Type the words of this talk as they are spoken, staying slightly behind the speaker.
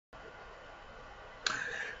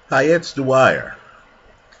Hi, it's Dwyer.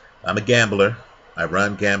 I'm a gambler. I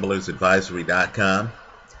run gamblersadvisory.com.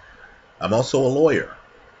 I'm also a lawyer.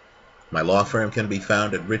 My law firm can be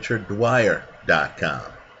found at richarddwyer.com.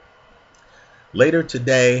 Later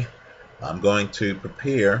today, I'm going to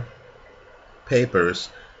prepare papers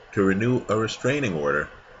to renew a restraining order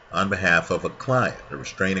on behalf of a client, a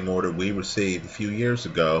restraining order we received a few years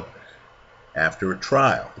ago after a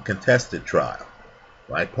trial, a contested trial.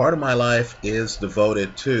 Right? Part of my life is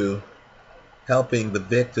devoted to helping the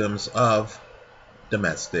victims of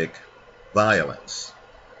domestic violence.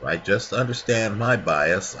 Right? Just understand my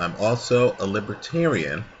bias. I'm also a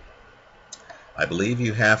libertarian. I believe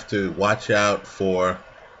you have to watch out for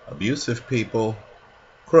abusive people,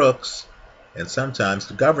 crooks, and sometimes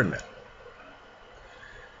the government.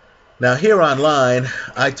 Now here online,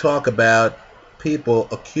 I talk about people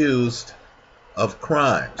accused of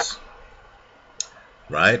crimes.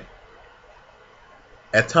 Right?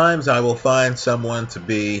 At times I will find someone to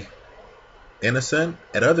be innocent.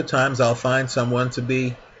 At other times I'll find someone to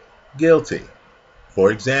be guilty.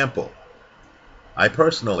 For example, I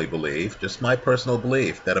personally believe, just my personal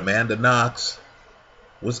belief, that Amanda Knox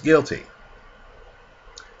was guilty.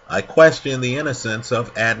 I question the innocence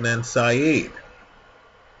of Adnan Syed.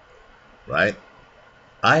 Right?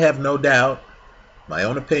 I have no doubt, my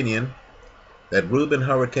own opinion, that Reuben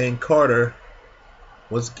Hurricane Carter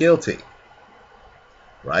was guilty.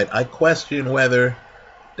 Right? I question whether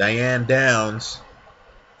Diane Downs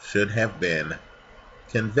should have been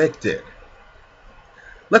convicted.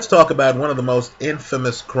 Let's talk about one of the most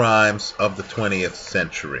infamous crimes of the 20th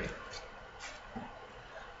century.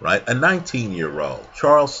 Right? A 19-year-old,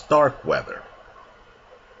 Charles Starkweather,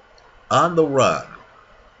 on the run,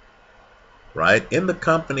 right, in the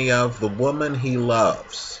company of the woman he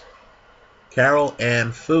loves, Caril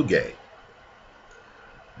and Fugate,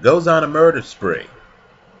 goes on a murder spree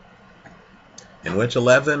in which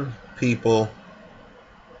 11 people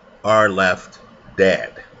are left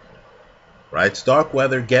dead. Right?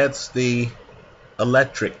 Starkweather gets the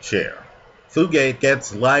electric chair. Fugate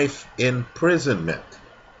gets life imprisonment.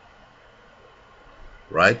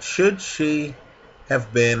 Right? Should she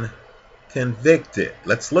have been convicted?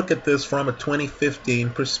 Let's look at this from a 2015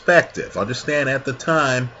 perspective. Understand, at the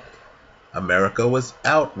time, America was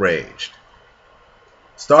outraged.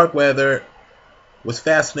 Starkweather was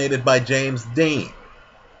fascinated by James Dean.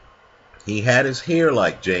 He had his hair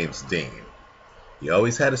like James Dean. He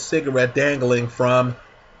always had a cigarette dangling from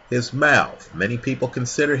his mouth. Many people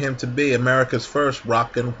consider him to be America's first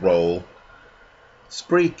rock and roll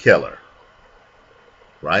spree killer.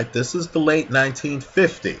 Right? This is the late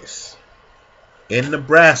 1950s in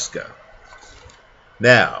Nebraska.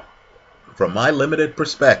 Now, from my limited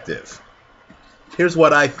perspective, here's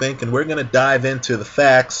what I think, and we're going to dive into the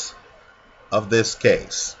facts of this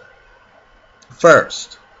case.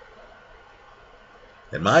 First,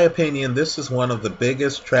 in my opinion, this is one of the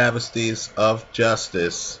biggest travesties of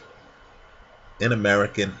justice in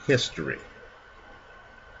American history.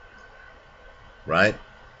 Right?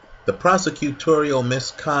 The prosecutorial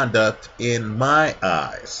misconduct in my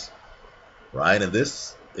eyes, right, and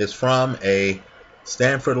this is from a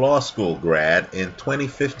Stanford Law School grad in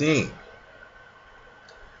 2015,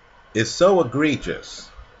 is so egregious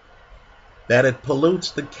that it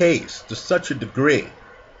pollutes the case to such a degree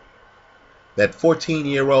that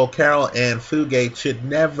 14-year-old Caril Ann Fugate should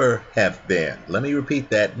never have been, let me repeat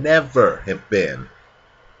that, never have been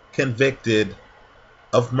convicted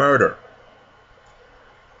of murder.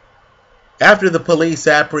 After the police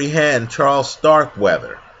apprehend Charles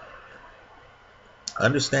Starkweather,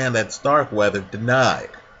 understand that Starkweather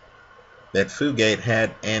denied that Fugate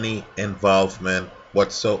had any involvement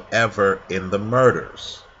whatsoever in the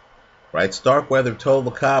murders. Right? Starkweather told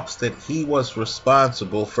the cops that he was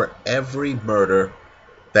responsible for every murder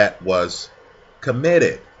that was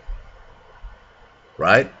committed.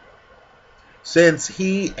 Right? Since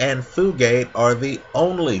he and Fugate are the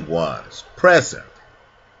only ones present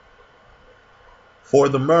for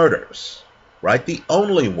the murders, right? The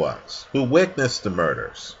only ones who witnessed the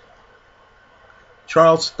murders,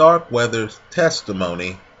 Charles Starkweather's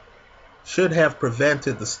testimony should have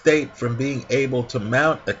prevented the state from being able to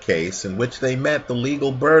mount a case in which they met the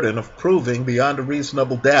legal burden of proving beyond a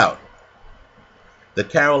reasonable doubt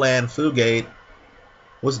that Caril Ann Fugate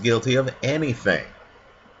was guilty of anything.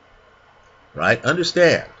 Right?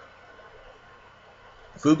 Understand,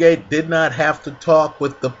 Fugate did not have to talk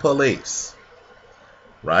with the police.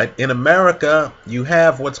 Right? In America, you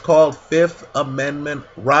have what's called Fifth Amendment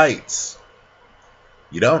rights.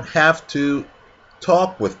 You don't have to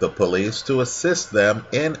talk with the police to assist them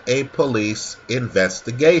in a police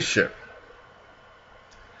investigation.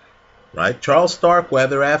 Right? Charles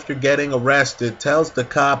Starkweather, after getting arrested, tells the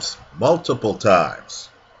cops multiple times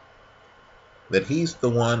that he's the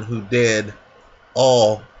one who did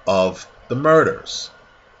all of the murders.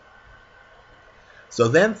 So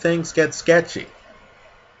then things get sketchy.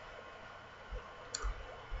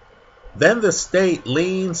 Then the state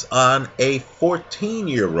leans on a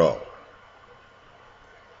 14-year-old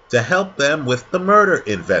to help them with the murder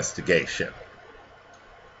investigation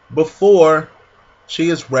before she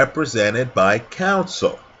is represented by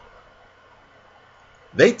counsel.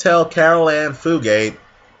 They tell Caril Fugate,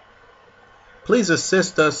 please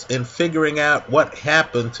assist us in figuring out what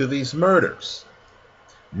happened to these murders,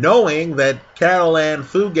 knowing that Caril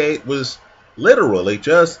Fugate was literally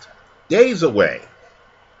just days away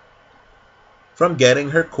from getting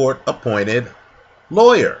her court-appointed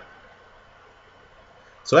lawyer.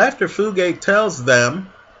 So after Fugate tells them,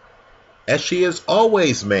 as she has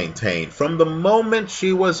always maintained from the moment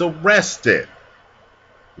she was arrested,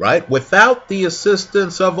 right, without the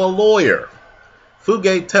assistance of a lawyer,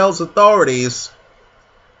 Fugate tells authorities,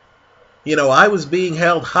 I was being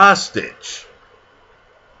held hostage.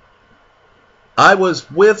 I was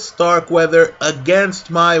with Starkweather against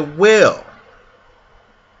my will.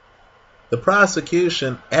 The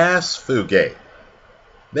prosecution asked Fugate.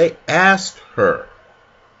 They asked her,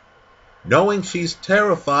 knowing she's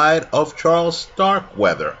terrified of Charles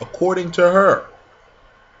Starkweather, according to her,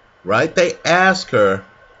 right? They asked her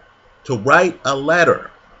to write a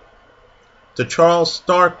letter to Charles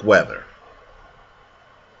Starkweather,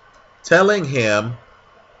 telling him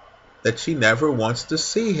that she never wants to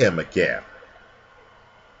see him again.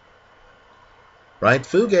 Right?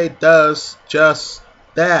 Fugate does just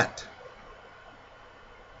that.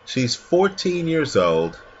 She's 14 years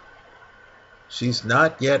old. She's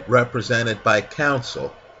not yet represented by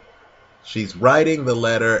counsel. She's writing the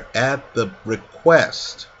letter at the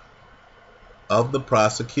request of the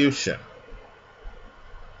prosecution.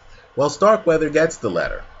 Well, Starkweather gets the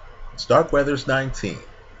letter. Starkweather's 19.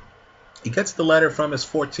 He gets the letter from his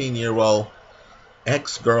 14-year-old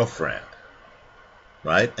ex-girlfriend,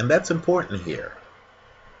 right? And that's important here.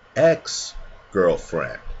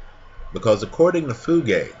 Ex-girlfriend. Because according to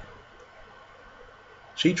Fugate,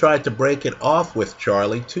 she tried to break it off with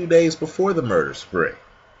Charlie 2 days before the murder spree.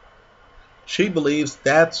 She believes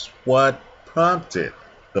that's what prompted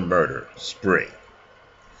the murder spree.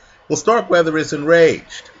 Well, Starkweather is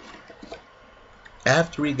enraged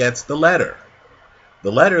after he gets the letter.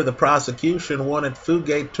 The letter the prosecution wanted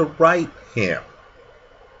Fugate to write him.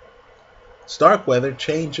 Starkweather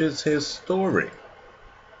changes his story.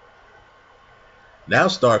 Now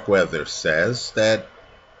Starkweather says that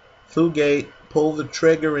Fugate pulled the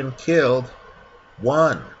trigger and killed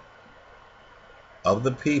one of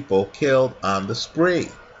the people killed on the spree.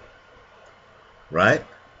 Right?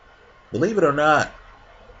 Believe it or not,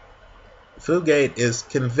 Fugate is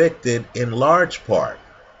convicted in large part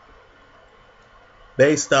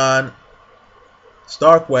based on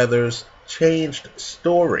Starkweather's changed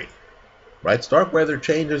story. Right? Starkweather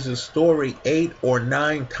changes his story 8 or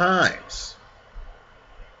 9 times.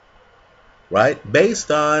 Right? Based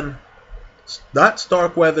on not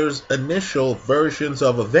Starkweather's initial versions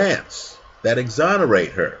of events that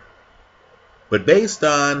exonerate her, but based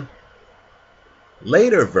on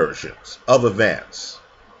later versions of events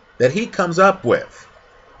that he comes up with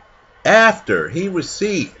after he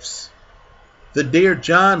receives the Dear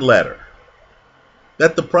John letter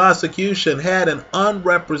that the prosecution had an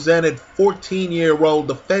unrepresented 14-year-old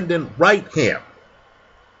defendant write him.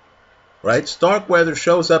 Right? Starkweather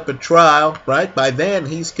shows up at trial, right? By then,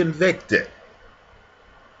 he's convicted.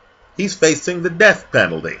 He's facing the death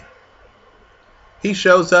penalty. He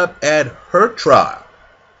shows up at her trial,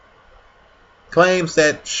 claims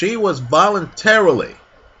that she was voluntarily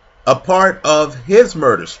a part of his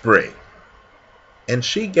murder spree, and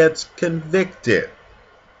she gets convicted.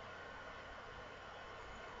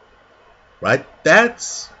 Right?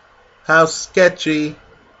 That's how sketchy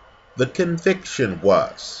the conviction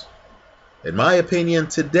was. In my opinion,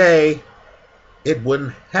 today, it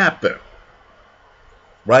wouldn't happen.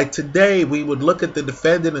 Right? Today, we would look at the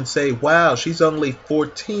defendant and say, wow, she's only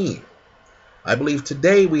 14. I believe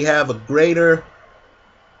today we have a greater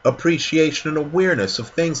appreciation and awareness of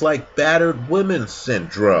things like battered women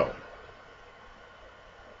syndrome.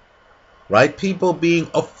 Right? People being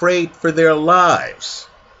afraid for their lives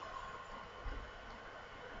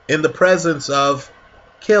in the presence of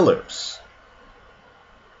killers.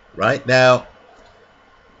 Right? Now,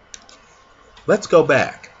 let's go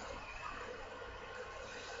back.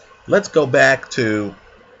 Let's go back to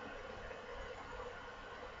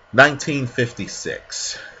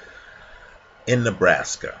 1956 in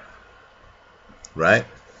Nebraska. right?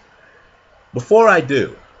 Before I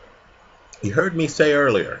do, you heard me say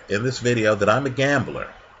earlier in this video that I'm a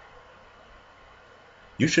gambler.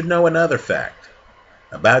 You should know another fact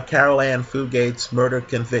about Caril Ann Fugate's murder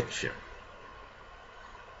conviction.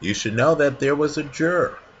 You should know that there was a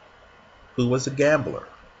juror who was a gambler.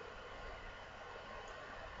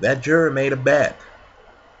 That juror made a bet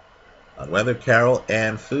on whether Caril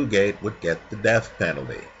Ann Fugate would get the death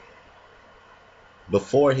penalty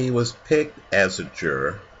before he was picked as a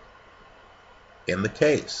juror in the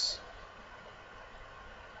case.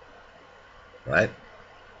 Right?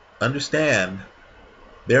 Understand,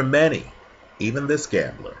 there are many, even this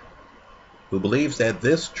gambler, who believes that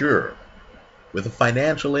this juror, with a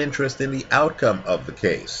financial interest in the outcome of the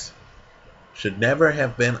case, should never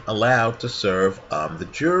have been allowed to serve on the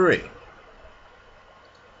jury.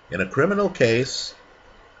 In a criminal case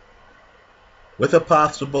with a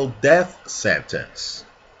possible death sentence,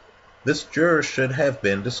 this juror should have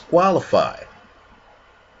been disqualified.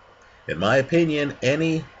 In my opinion,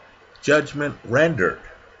 any judgment rendered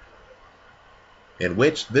in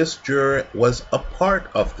which this juror was a part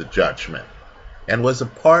of the judgment and was a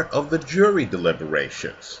part of the jury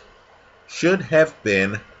deliberations should have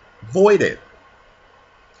been voided.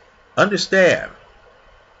 Understand,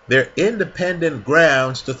 there are independent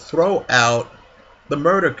grounds to throw out the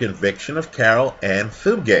murder conviction of Caril Ann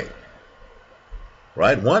Fugate.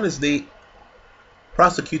 Right? One is the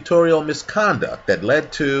prosecutorial misconduct that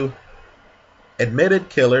led to admitted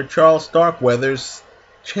killer Charles Starkweather's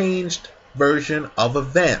changed version of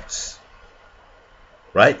events.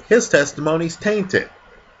 Right? His testimony is tainted.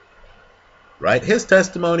 Right? His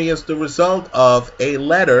testimony is the result of a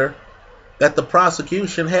letter that the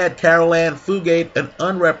prosecution had Caril Ann Fugate, an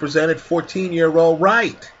unrepresented 14-year-old,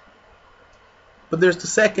 write. But there's the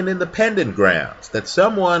second independent grounds, that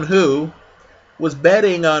someone who was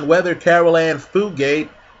betting on whether Caril Ann Fugate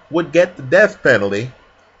would get the death penalty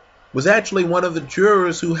was actually one of the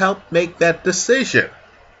jurors who helped make that decision.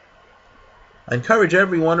 I encourage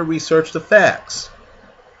everyone to research the facts.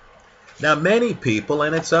 Now, many people,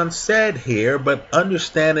 and it's unsaid here, but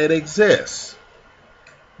understand it exists,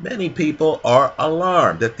 many people are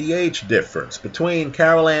alarmed at the age difference between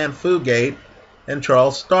Caril Ann Fugate and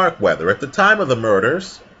Charles Starkweather. At the time of the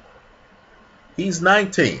murders, he's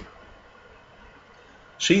 19.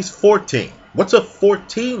 She's 14. What's a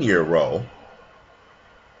 14-year-old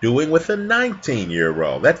doing with a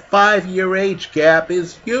 19-year-old? That 5-year age gap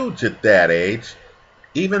is huge at that age,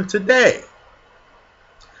 even today.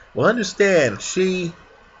 Well, understand, she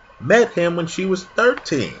met him when she was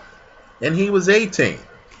 13, and he was 18.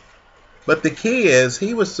 But the key is,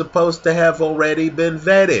 he was supposed to have already been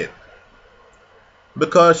vetted,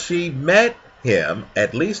 because she met him,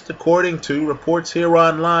 at least according to reports here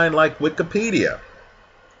online like Wikipedia.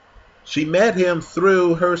 She met him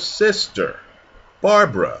through her sister,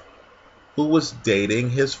 Barbara, who was dating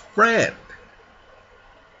his friend.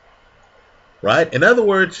 Right? In other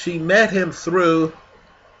words, she met him through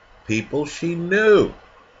people she knew.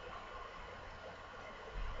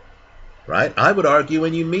 Right? I would argue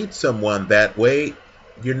when you meet someone that way,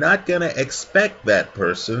 you're not going to expect that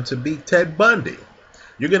person to be Ted Bundy.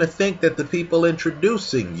 You're going to think that the people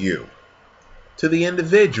introducing you to the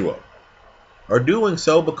individual are doing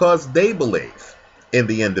so because they believe in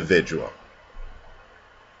the individual.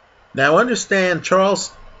 Now understand,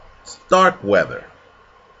 Charles Starkweather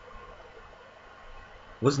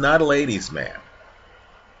was not a ladies' man.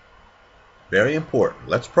 Very important.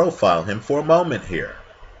 Let's profile him for a moment here.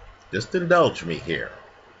 Just indulge me here.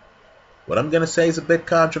 What I'm going to say is a bit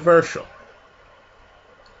controversial.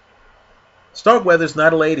 Starkweather's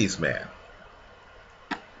not a ladies' man.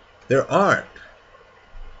 There aren't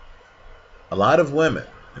a lot of women,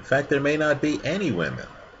 in fact there may not be any women,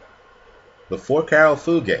 before Caril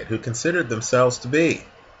Fugate who considered themselves to be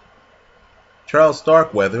Charles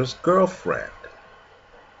Starkweather's girlfriend.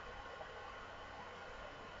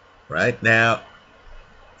 Right? Now,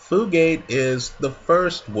 Fugate is the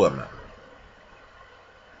first woman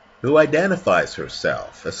who identifies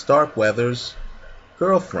herself as Starkweather's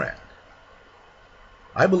girlfriend.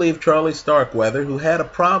 I believe Charlie Starkweather, who had a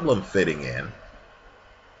problem fitting in,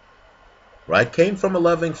 right, came from a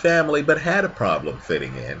loving family but had a problem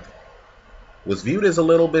fitting in, was viewed as a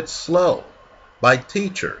little bit slow by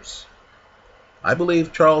teachers. I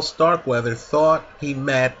believe Charles Starkweather thought he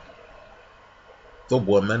met the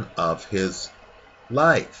woman of his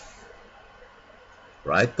life,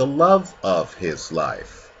 right? The love of his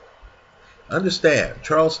life. Understand,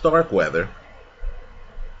 Charles Starkweather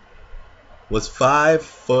was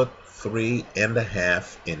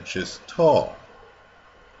 5'3.5" tall,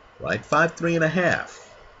 right? 5'3.5".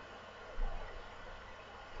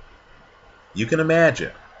 You can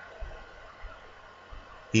imagine.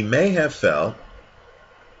 He may have felt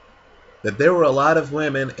that there were a lot of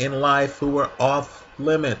women in life who were off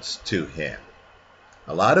limits to him.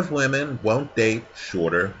 A lot of women won't date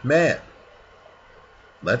shorter men.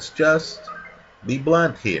 Let's just be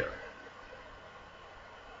blunt here.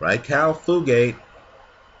 Right? Caril Fugate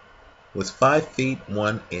was 5 feet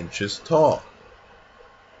 1 inches tall.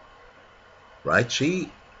 Right?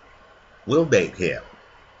 She will date him.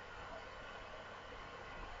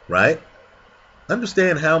 Right?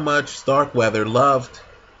 Understand how much Starkweather loved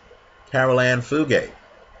Caril Fugate.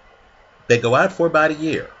 They go out for about a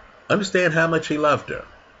year. Understand how much he loved her.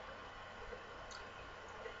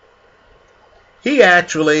 He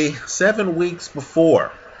actually, 7 weeks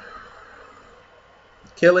before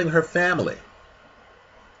killing her family,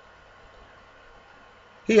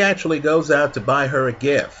 he actually goes out to buy her a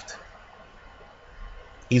gift.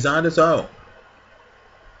 He's on his own.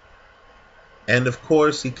 And of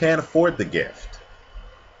course, he can't afford the gift.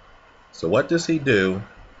 So what does he do?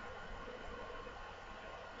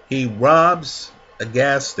 He robs a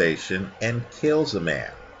gas station and kills a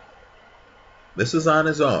man. This is on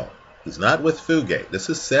his own. He's not with Fugate. This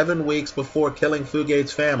is 7 weeks before killing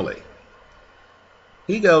Fugate's family.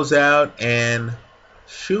 He goes out and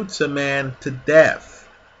shoots a man to death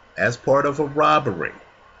as part of a robbery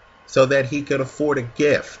so that he could afford a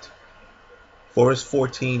gift for his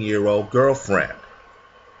 14-year-old girlfriend.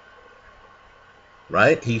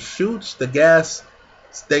 Right? He shoots the gas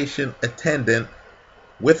station attendant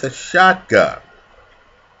with a shotgun.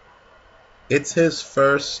 It's his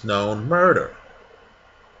first known murder.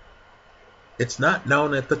 It's not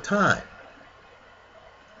known at the time.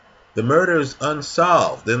 The murder is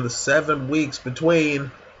unsolved in the 7 weeks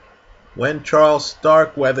between when Charles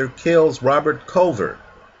Starkweather kills Robert Covert,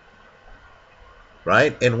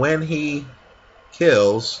 right, and when he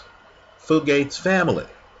kills Fugate's family.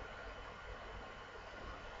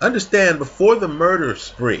 Understand, before the murder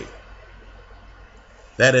spree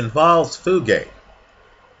that involves Fugate,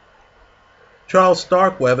 Charles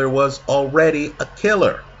Starkweather was already a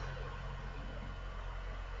killer.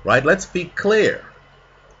 Right? Let's be clear.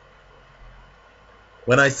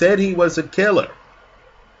 When I said he was a killer,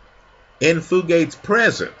 in Fugate's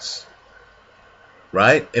presence,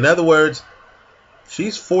 right? In other words,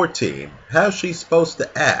 she's 14. How's she supposed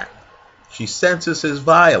to act? She senses his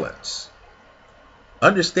violence.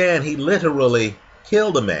 Understand, he literally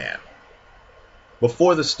killed a man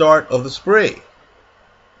before the start of the spree.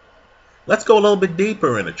 Let's go a little bit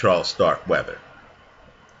deeper into Charles Starkweather.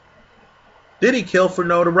 Did he kill for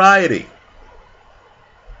notoriety?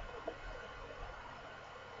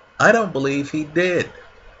 I don't believe he did.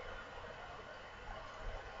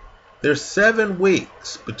 There's 7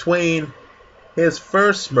 weeks between his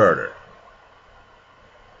first murder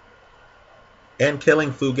and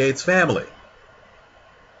killing Fugate's family.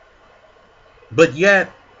 But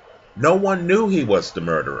yet, no one knew he was the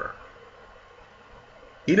murderer.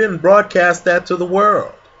 He didn't broadcast that to the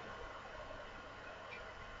world.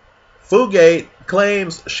 Fugate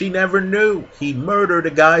claims she never knew he murdered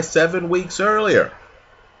a guy 7 weeks earlier.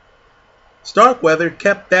 Starkweather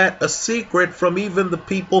kept that a secret from even the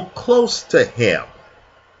people close to him.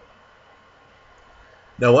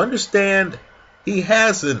 Now understand, he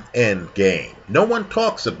has an end game. No one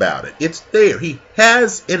talks about it. It's there. He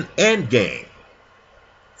has an end game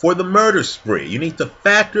for the murder spree. You need to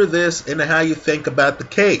factor this into how you think about the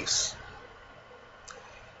case.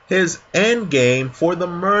 His end game for the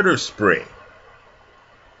murder spree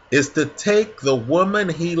is to take the woman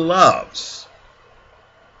he loves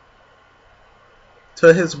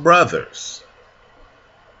to his brothers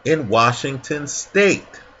in Washington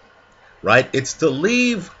State, right? It's to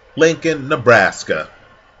leave Lincoln, Nebraska,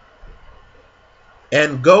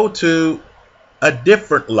 and go to a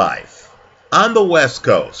different life on the West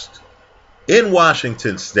Coast in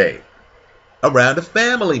Washington State around a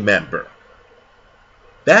family member.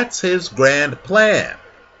 That's his grand plan,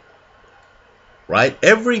 right?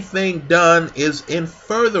 Everything done is in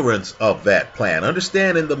furtherance of that plan.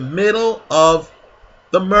 Understand, in the middle of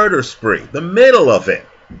the murder spree, the middle of it,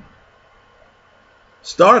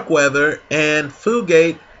 Starkweather and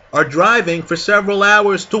Fugate are driving for several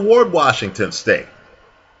hours toward Washington State.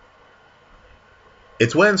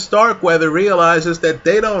 It's when Starkweather realizes that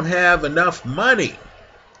they don't have enough money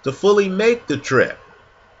to fully make the trip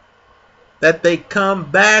that they come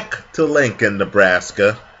back to Lincoln,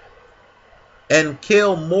 Nebraska, and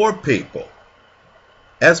kill more people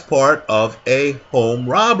as part of a home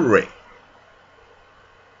robbery.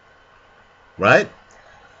 Right?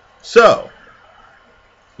 So,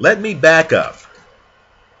 let me back up.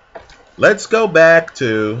 Let's go back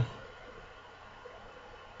to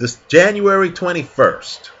This January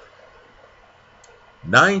 21st,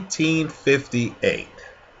 1958.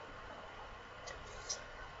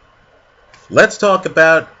 Let's talk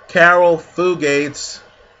about Caril Fugate's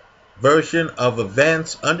version of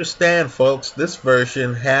events. Understand, folks, this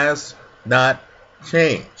version has not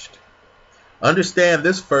changed. Understand,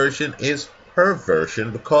 this version is her version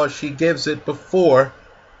because she gives it before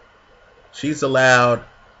she's allowed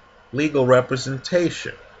legal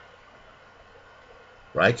representation.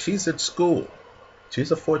 Right? She's at school.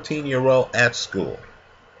 She's a 14-year-old at school.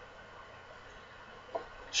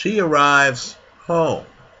 She arrives home.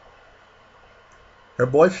 Her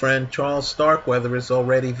boyfriend, Charles Starkweather, is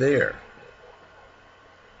already there.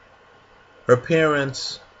 Her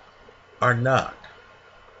parents are not.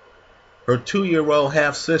 Her 2-year-old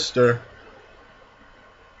half-sister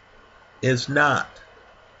is not.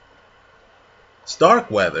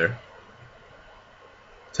 Starkweather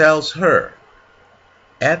tells her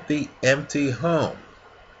at the empty home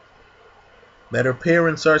that her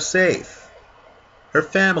parents are safe, her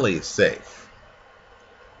family is safe,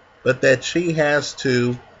 but that she has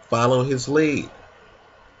to follow his lead.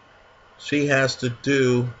 She has to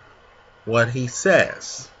do what he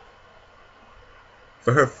says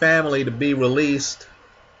for her family to be released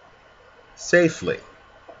safely.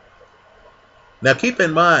 Now keep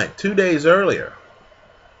in mind, 2 days earlier,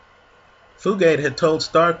 Fugate had told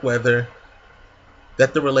Starkweather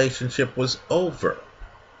that the relationship was over.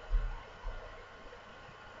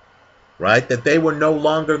 Right? That they were no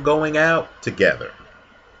longer going out together.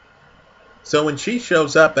 So when she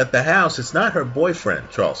shows up at the house, it's not her boyfriend,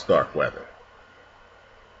 Charles Starkweather.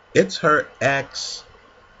 It's her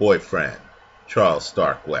ex-boyfriend, Charles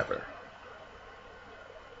Starkweather.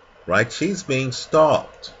 Right? She's being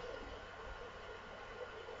stalked.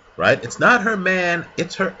 Right? It's not her man,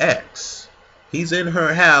 it's her ex. He's in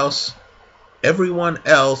her house. Everyone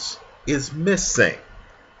else is missing.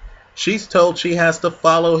 She's told she has to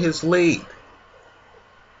follow his lead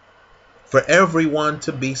for everyone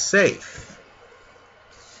to be safe.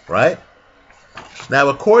 Right? Now,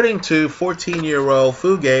 according to 14-year-old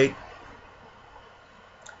Fugate,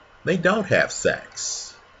 they don't have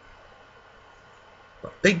sex.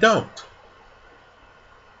 They don't.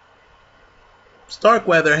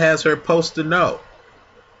 Starkweather has her post a note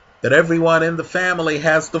that everyone in the family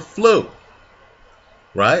has the flu.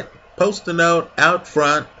 Right? Post a note out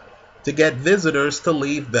front to get visitors to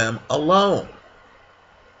leave them alone.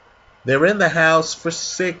 They're in the house for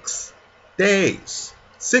 6 days.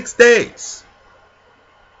 6 days.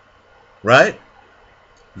 Right?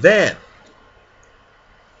 Then,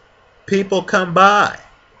 people come by.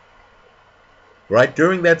 Right?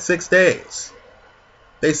 During that 6 days.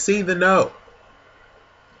 They see the note.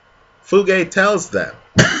 Fugate tells them,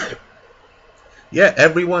 yeah,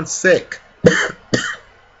 everyone's sick.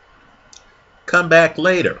 Come back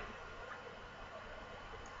later.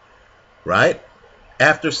 Right?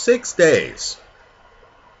 After 6 days,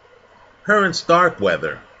 her and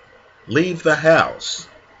Starkweather leave the house.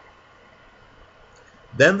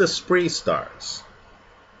 Then the spree starts.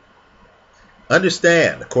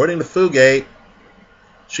 Understand, according to Fugate,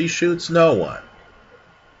 she shoots no one.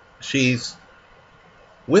 She's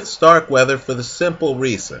with Starkweather for the simple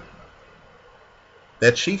reason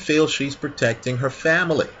that she feels she's protecting her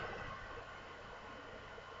family.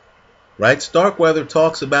 Right? Starkweather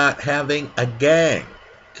talks about having a gang.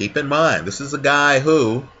 Keep in mind, this is a guy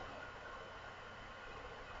who,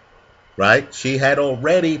 right, she had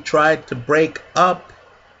already tried to break up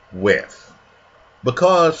with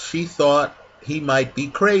because she thought he might be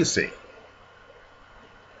crazy.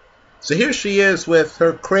 So here she is with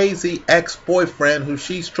her crazy ex-boyfriend who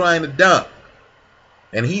she's trying to dump.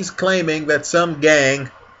 And he's claiming that some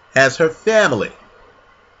gang has her family.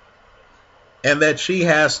 And that she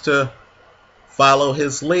has to follow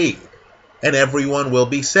his lead. And everyone will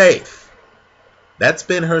be safe. That's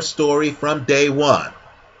been her story from day one.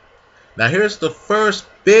 Now here's the first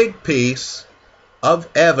big piece of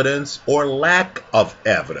evidence or lack of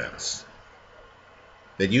evidence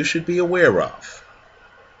that you should be aware of.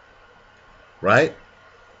 Right?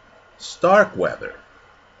 Starkweather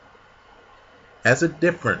has a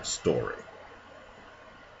different story.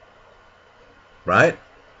 Right?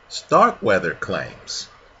 Starkweather claims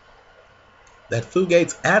that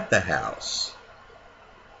Fugate's at the house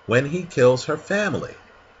when he kills her family.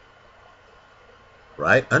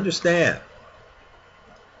 Right? Understand.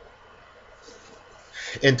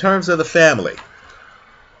 In terms of the family,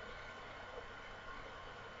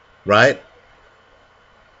 right?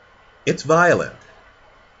 It's violent.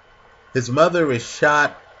 His mother is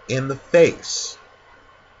shot in the face.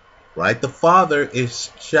 Right? The father is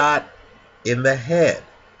shot in the head.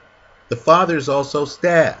 The father's also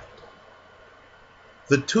stabbed.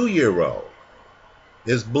 The 2-year-old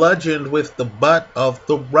is bludgeoned with the butt of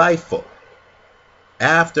the rifle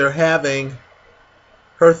after having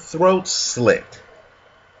her throat slit.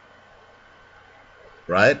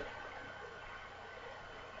 Right?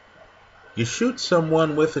 You shoot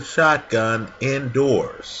someone with a shotgun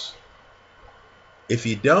indoors. If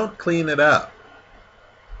you don't clean it up,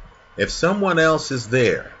 if someone else is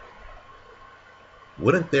there,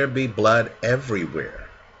 wouldn't there be blood everywhere?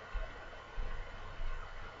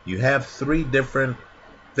 You have 3 different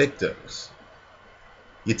victims.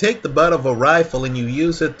 You take the butt of a rifle and you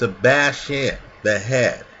use it to bash in the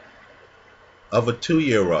head of a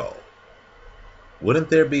 2-year-old. Wouldn't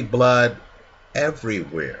there be blood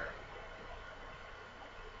everywhere?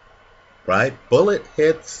 Right? Bullet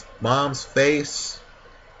hits mom's face.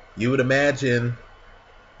 You would imagine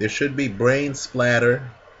there should be brain splatter.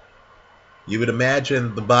 You would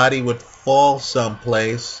imagine the body would fall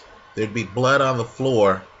someplace. There'd be blood on the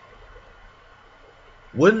floor.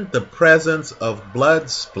 Wouldn't the presence of blood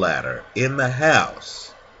splatter in the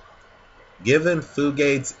house, given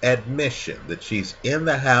Fugate's admission that she's in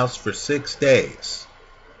the house for 6 days,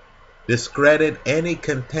 discredit any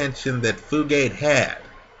contention that Fugate had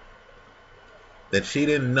that she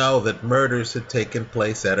didn't know that murders had taken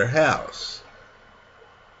place at her house?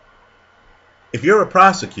 If you're a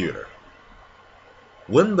prosecutor,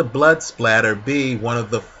 wouldn't the blood splatter be one of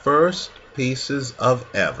the first pieces of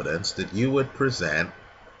evidence that you would present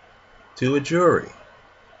to a jury?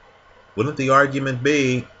 Wouldn't the argument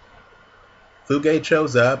be, Fugate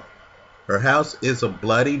shows up, her house is a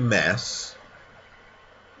bloody mess.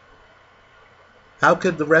 How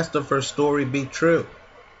could the rest of her story be true?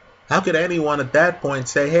 How could anyone at that point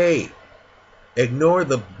say, hey, ignore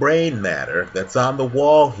the brain matter that's on the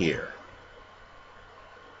wall here?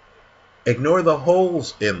 Ignore the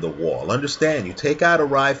holes in the wall. Understand, you take out a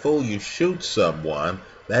rifle, you shoot someone,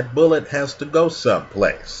 that bullet has to go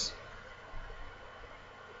someplace.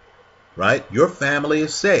 Right? Your family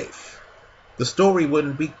is safe. The story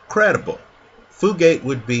wouldn't be credible. Fugate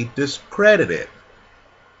would be discredited.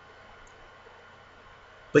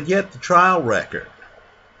 But yet the trial record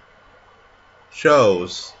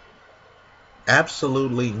shows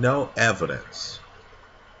absolutely no evidence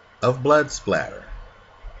of blood splatter.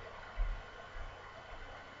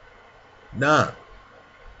 None.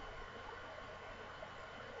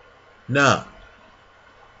 None.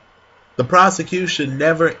 The prosecution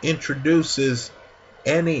never introduces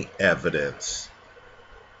any evidence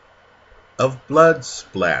of blood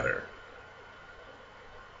splatter.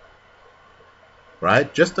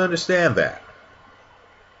 Right? Just understand that.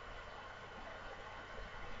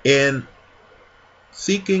 In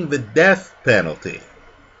seeking the death penalty,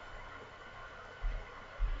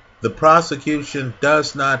 the prosecution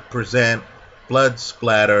does not present blood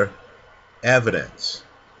splatter evidence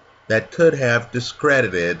that could have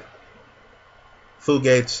discredited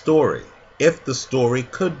Fugate's story, if the story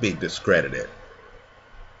could be discredited.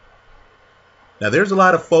 Now, there's a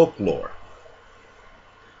lot of folklore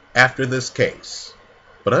after this case,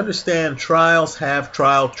 but understand trials have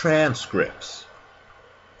trial transcripts.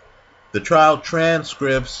 The trial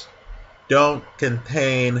transcripts don't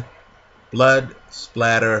contain blood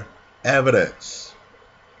splatter evidence.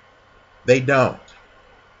 They don't.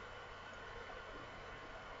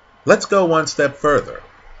 Let's go one step further.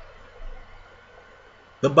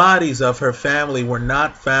 The bodies of her family were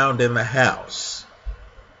not found in the house.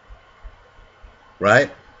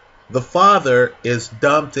 Right? The father is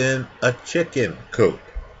dumped in a chicken coop.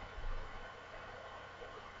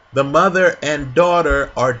 The mother and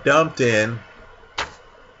daughter are dumped in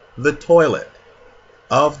the toilet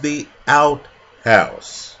of the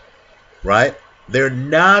outhouse. Right? They're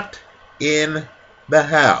not in the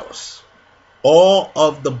house. All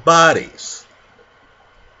of the bodies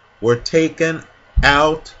were taken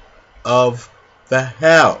out of the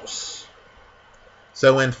house.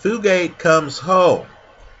 So when Fugate comes home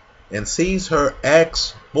and sees her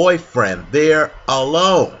ex-boyfriend there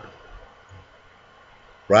alone,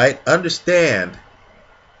 right? Understand,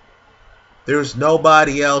 there's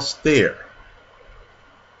nobody else there.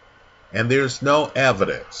 And there's no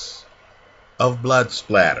evidence of blood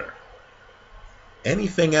splatter.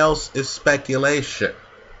 Anything else is speculation.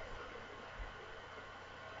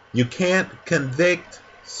 You can't convict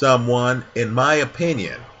someone, in my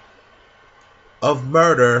opinion, of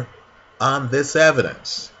murder on this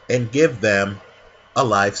evidence and give them a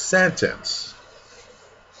life sentence.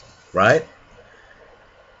 Right?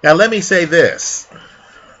 Now let me say this.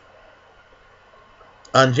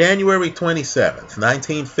 On January 27th,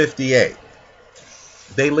 1958,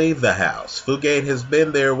 they leave the house. Fugate has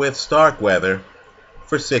been there with Starkweather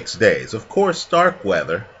for 6 days. Of course,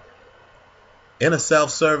 Starkweather, in a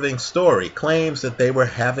self-serving story, claims that they were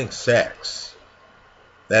having sex,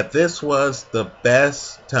 that this was the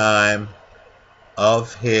best time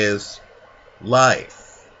of his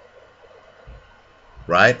life,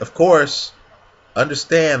 right? Of course,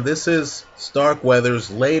 understand this is Starkweather's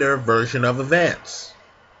later version of events.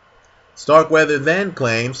 Starkweather then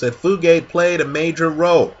claims that Fugate played a major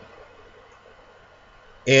role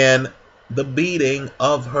in the beating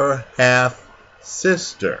of her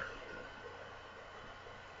half-sister.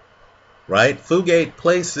 Right? Starkweather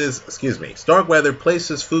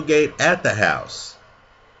places Fugate at the house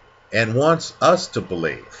and wants us to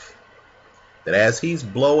believe that as he's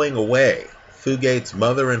blowing away Fugate's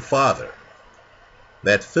mother and father,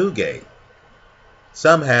 that Fugate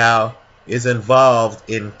somehow is involved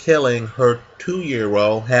in killing her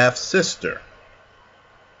 2-year-old half-sister.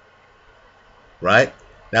 Right?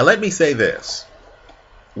 Now let me say this.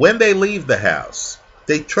 When they leave the house,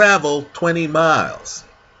 they travel 20 miles.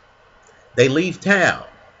 They leave town.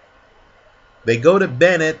 They go to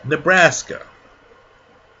Bennett, Nebraska.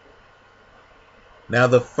 Now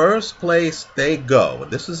the first place they go,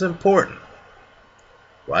 and this is important,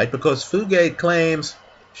 right? Because Fugate claims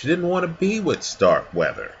she didn't want to be with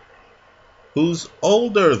Starkweather, who's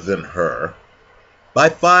older than her by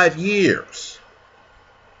 5 years.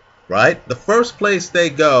 Right? The first place they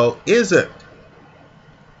go isn't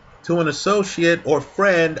to an associate or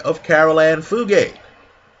friend of Caril and Fugate.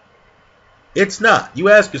 It's not. You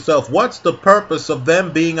ask yourself, what's the purpose of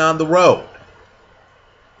them being on the road?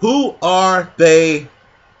 Who are they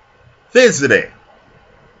visiting?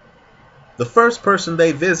 The first person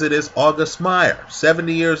they visit is August Meyer,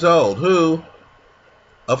 70 years old, who,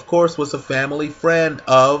 of course, was a family friend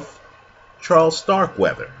of Charles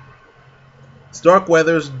Starkweather.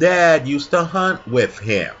 Starkweather's dad used to hunt with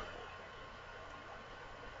him.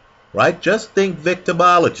 Right? Just think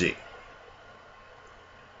victimology.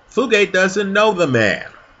 Fugate doesn't know the man.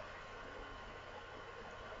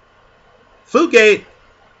 Fugate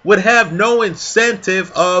would have no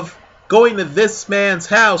incentive of going to this man's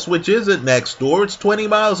house, which isn't next door, it's 20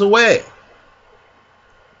 miles away.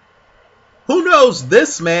 Who knows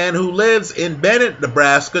this man who lives in Bennett,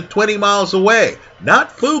 Nebraska, 20 miles away? Not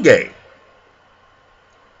Fugate,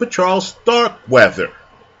 but Charles Starkweather.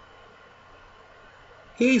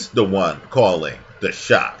 He's the one calling the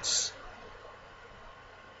shots.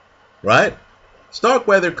 Right?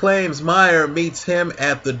 Starkweather claims Meyer meets him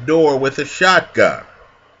at the door with a shotgun.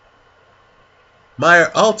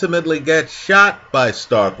 Meyer ultimately gets shot by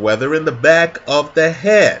Starkweather in the back of the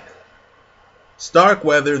head.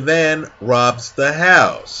 Starkweather then robs the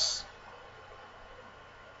house.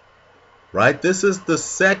 Right? This is the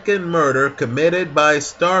second murder committed by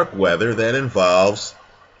Starkweather that involves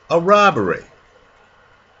a robbery.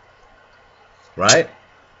 Right?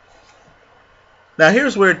 Now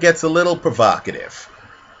here's where it gets a little provocative.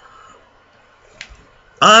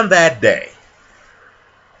 On that day,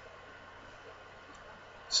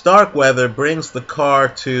 Starkweather brings the car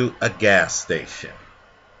to a gas station.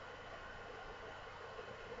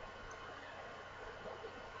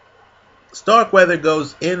 Starkweather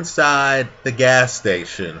goes inside the gas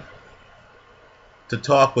station to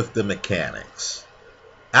talk with the mechanics,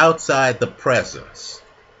 outside the presence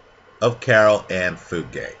of Caril and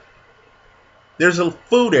Fugate. There's a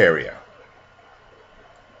food area.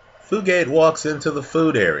 Fugate walks into the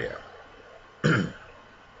food area.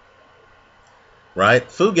 Right?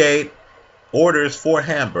 Fugate orders 4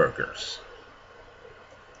 hamburgers.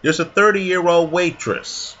 There's a 30-year-old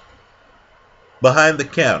waitress behind the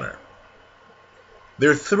counter. There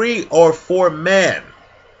are 3 or 4 men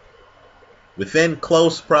within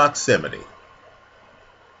close proximity.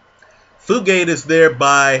 Fugate is there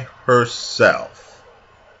by herself.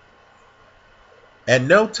 At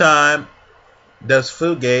no time does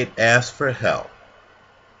Fugate ask for help.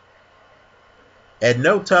 At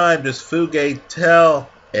no time does Fugate tell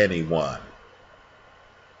anyone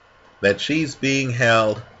that she's being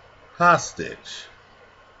held hostage.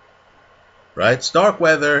 Right?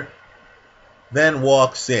 Starkweather then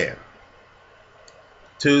walks in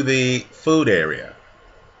to the food area,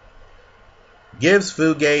 gives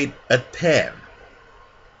Fugate a 10.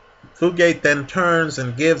 Fugate then turns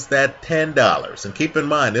and gives that $10. And keep in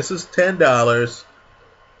mind, this is $10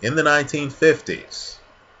 in the 1950s.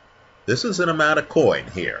 This is an amount of coin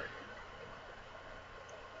here.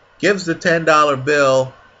 Gives the $10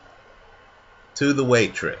 bill to the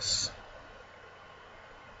waitress.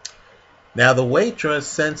 Now the waitress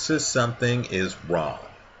senses something is wrong.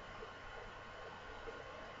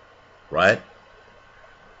 Right?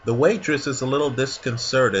 The waitress is a little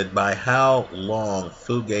disconcerted by how long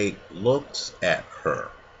Fugate looks at her.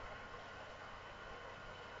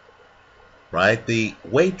 Right? The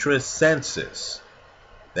waitress senses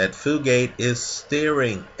that Fugate is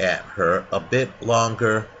staring at her a bit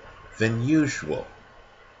longer than usual.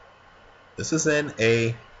 This is in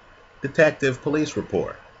a detective police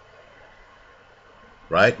report.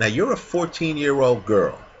 Right? Now, you're a 14-year-old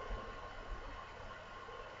girl.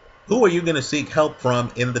 Who are you going to seek help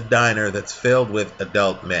from in the diner that's filled with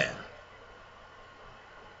adult men?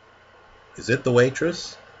 Is it the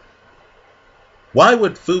waitress? Why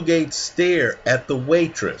would Fugate stare at the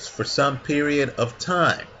waitress for some period of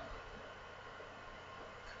time?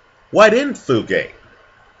 Why didn't Fugate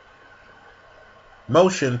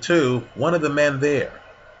motion to one of the men there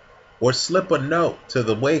or slip a note to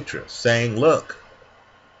the waitress saying, look,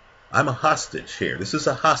 I'm a hostage here. This is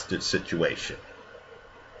a hostage situation.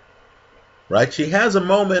 Right? She has a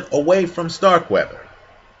moment away from Starkweather.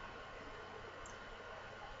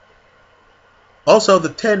 Also, the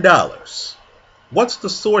 $10. What's the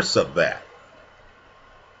source of that?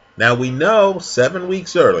 Now, we know 7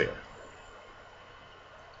 weeks earlier,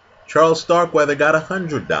 Charles Starkweather got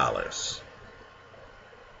 $100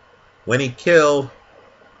 when he killed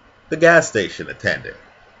the gas station attendant.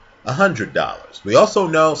 $100. We also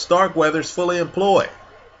know Starkweather's fully employed.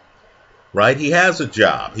 Right? He has a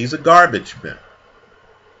job. He's a garbage man.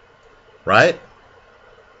 Right?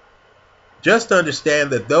 Just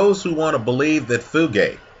understand that those who want to believe that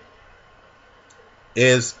Fugate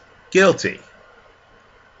is guilty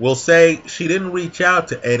will say she didn't reach out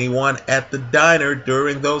to anyone at the diner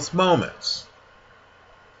during those moments.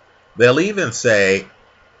 They'll even say,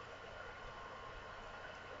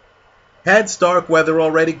 had Starkweather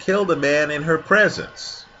already killed a man in her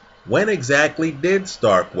presence? When exactly did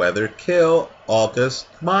Starkweather kill August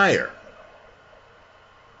Meyer?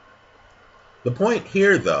 The point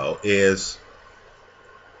here, though, is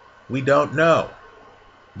we don't know.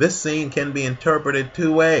 This scene can be interpreted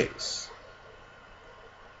two ways.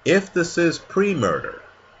 If this is pre-murder,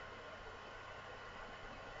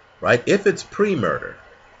 right? If it's pre-murder,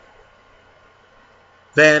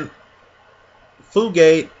 then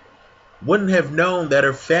Fugate wouldn't have known that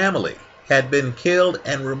her family had been killed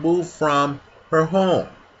and removed from her home.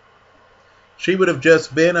 She would have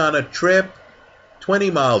just been on a trip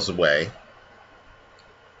 20 miles away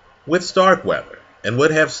with Starkweather and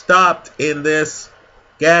would have stopped in this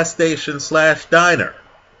gas station / diner.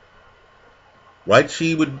 Right?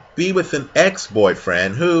 She would be with an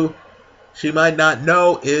ex-boyfriend who she might not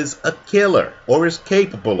know is a killer or is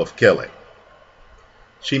capable of killing.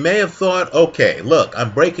 She may have thought, okay, look,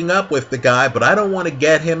 I'm breaking up with the guy, but I don't want to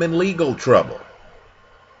get him in legal trouble.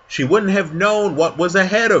 She wouldn't have known what was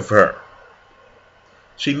ahead of her.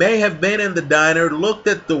 She may have been in the diner, looked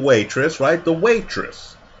at the waitress, right? The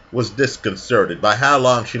waitress was disconcerted by how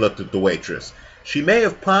long she looked at the waitress. She may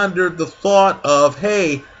have pondered the thought of,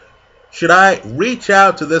 hey, should I reach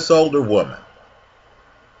out to this older woman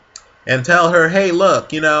and tell her, hey,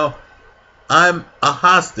 look, I'm a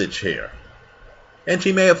hostage here. And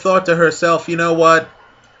she may have thought to herself, you know what?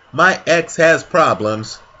 My ex has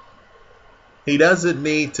problems. He doesn't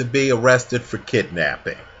need to be arrested for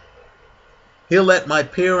kidnapping. He'll let my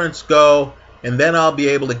parents go, and then I'll be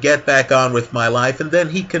able to get back on with my life, and then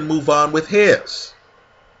he can move on with his.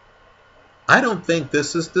 I don't think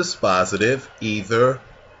this is dispositive either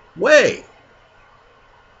way.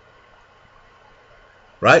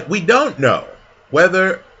 Right? We don't know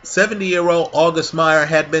whether 70-year-old August Meyer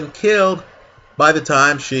had been killed by the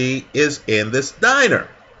time she is in this diner.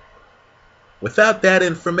 Without that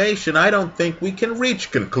information, I don't think we can reach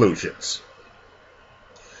conclusions.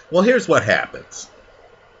 Well, here's what happens.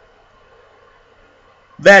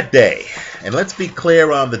 That day, and let's be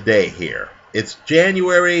clear on the day here. It's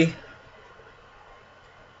January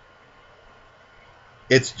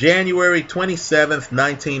 27th,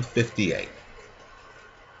 1958.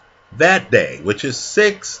 That day, which is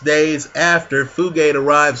 6 days after Fugate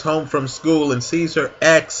arrives home from school and sees her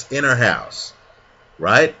ex in her house,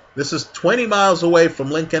 right? This is 20 miles away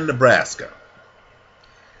from Lincoln, Nebraska.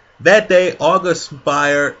 That day, August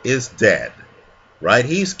Meyer is dead, right?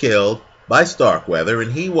 He's killed by Starkweather,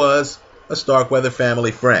 and he was a Starkweather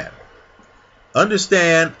family friend.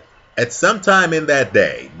 Understand, at some time in that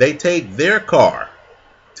day, they take their car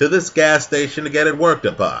to this gas station to get it worked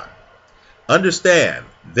upon. Understand,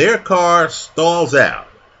 their car stalls out.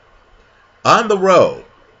 On the road,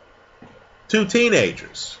 two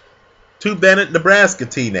teenagers, two Bennett, Nebraska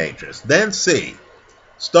teenagers, then see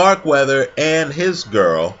Starkweather and his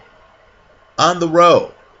girl on the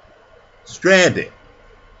road, stranded,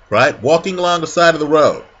 right, walking along the side of the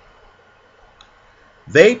road.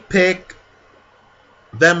 They pick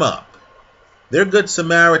them up. They're good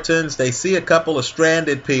Samaritans. They see a couple of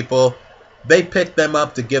stranded people. They pick them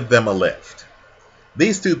up to give them a lift.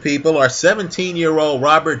 These two people are 17-year-old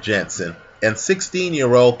Robert Jensen and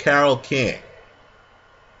 16-year-old Caril King.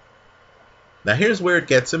 Now here's where it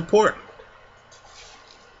gets important.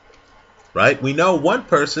 Right? We know one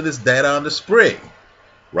person is dead on the spree.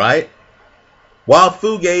 Right? While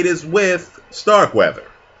Fugate is with Starkweather.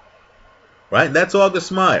 Right? And that's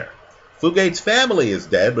August Meyer. Fugate's family is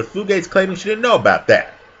dead, but Fugate's claiming she didn't know about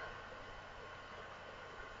that.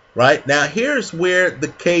 Right? Now here's where the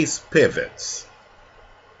case pivots.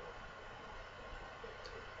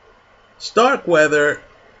 Starkweather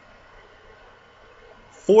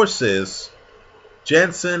forces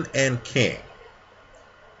Jensen and King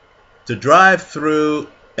to drive to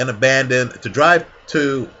an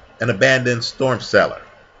abandoned storm cellar.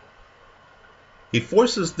 He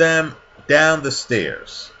forces them down the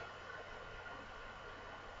stairs.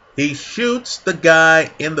 He shoots the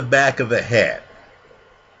guy in the back of the head.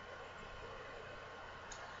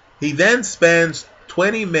 He then spends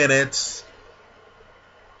 20 minutes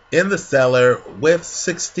in the cellar with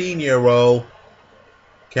 16-year-old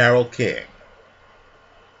Caril King.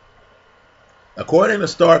 According to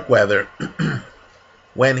Starkweather,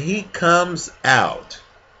 when he comes out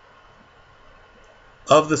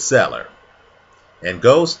of the cellar and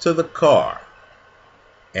goes to the car,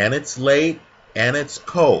 and it's late and it's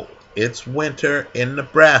cold, it's winter in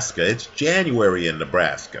Nebraska, it's January in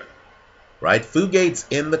Nebraska, right? Fugate's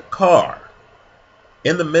in the car,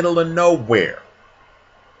 in the middle of nowhere,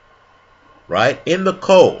 right? In the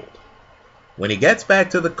cold. When he gets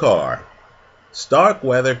back to the car,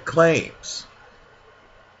 Starkweather claims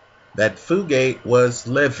that Fugate was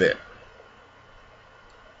livid,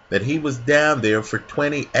 that he was down there for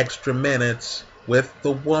 20 extra minutes with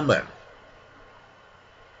the woman.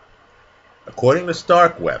 According to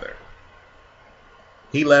Starkweather,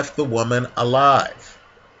 he left the woman alive.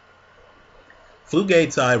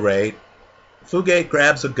 Fugate's irate. Fugate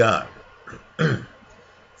grabs a gun.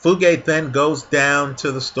 Fugate then goes down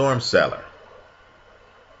to the storm cellar.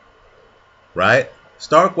 Right?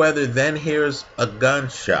 Starkweather then hears a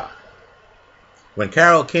gunshot. When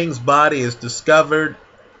Caril King's body is discovered,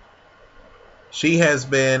 she has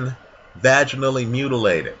been vaginally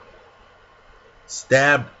mutilated,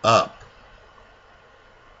 stabbed up.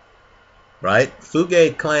 Right?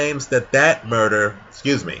 Starkweather claims that that murder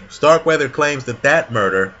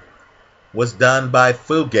was done by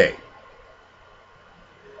Fugate.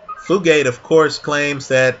 Fugate, of course, claims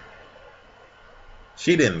that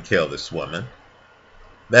she didn't kill this woman,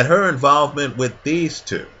 that her involvement with these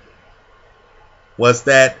two was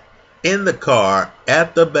that in the car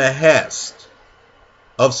at the behest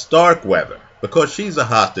of Starkweather, because she's a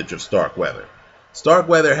hostage of Starkweather.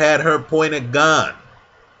 Starkweather had her point a gun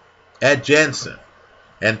at Jensen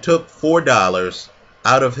and took $4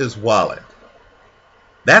 out of his wallet.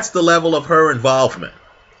 That's the level of her involvement.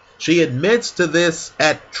 She admits to this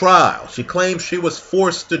at trial. She claims she was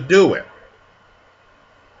forced to do it.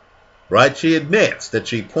 Right? She admits that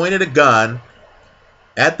she pointed a gun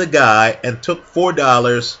at the guy and took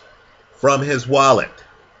 $4 from his wallet.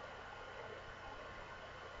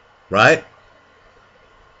 Right?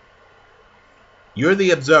 You're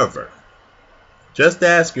the observer. Just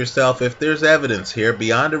ask yourself if there's evidence here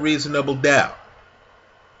beyond a reasonable doubt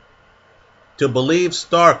to believe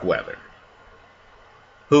Starkweather,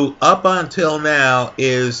 who up until now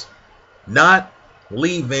is not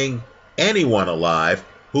leaving anyone alive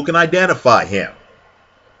who can identify him.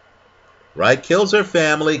 Right? Kills her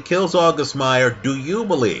family, kills August Meyer. Do you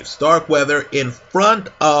believe Starkweather, in front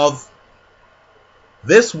of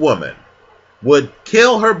this woman, would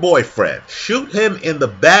kill her boyfriend, shoot him in the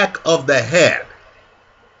back of the head,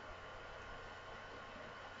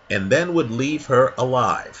 and then would leave her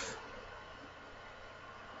alive?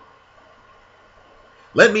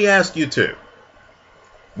 Let me ask you too.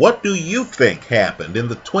 What do you think happened in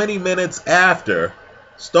the 20 minutes after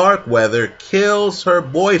Starkweather kills her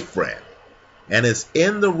boyfriend and is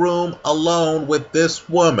in the room alone with this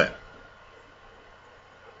woman?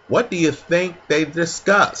 What do you think they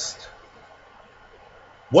discussed?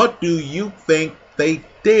 What do you think they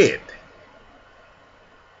did?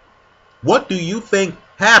 What do you think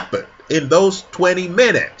happened in those 20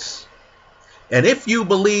 minutes? And if you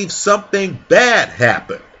believe something bad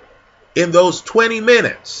happened in those 20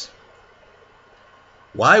 minutes,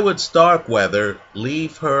 why would Starkweather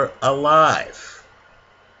leave her alive?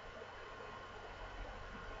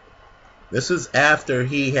 This is after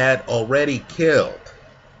he had already killed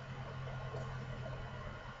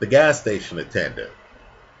the gas station attendant,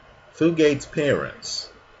 Fugate's parents,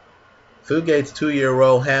 Fugate's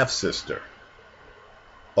 2-year-old half-sister,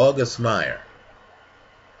 August Meyer,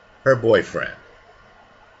 her boyfriend.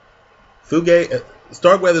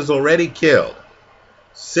 Starkweather's already killed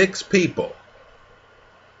 6 people.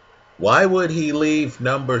 Why would he leave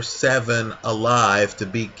number 7 alive to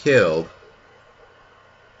be killed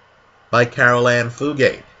by Caril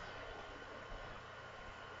Fugate?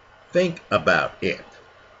 Think about it.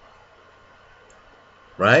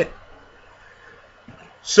 Right?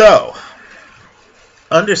 So,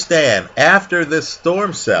 understand, after this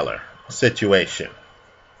storm cellar situation,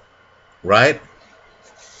 right?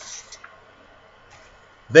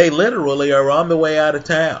 They literally are on the way out of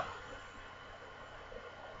town.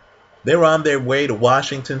 They're on their way to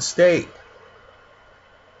Washington State.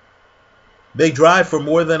 They drive for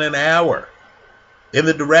more than an hour in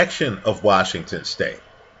the direction of Washington State.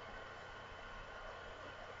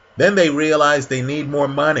 Then they realize they need more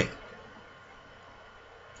money.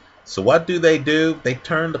 So what do? They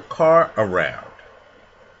turn the car around.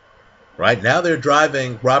 Right now they're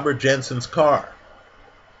driving Robert Jensen's car.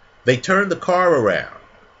 They turn the car around.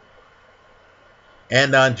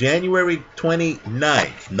 And on January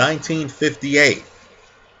 29th, 1958,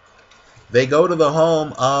 they go to the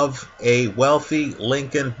home of a wealthy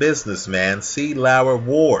Lincoln businessman, C. Lauer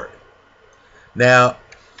Ward. Now,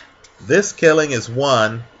 this killing is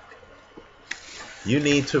one you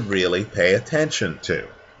need to really pay attention to.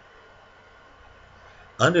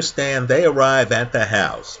 Understand, they arrive at the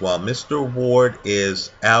house while Mr. Ward is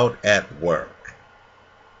out at work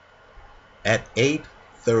at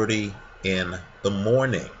 8:30 in the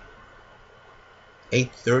morning.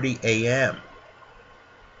 8:30 a.m.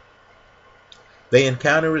 They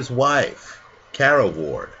encounter his wife, Caril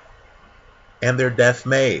Ward, and their deaf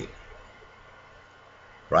maid,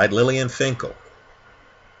 right, Lillian Finkel.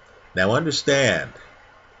 Now understand,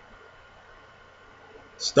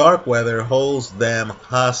 Starkweather holds them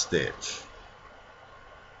hostage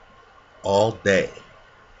all day.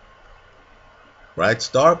 Right?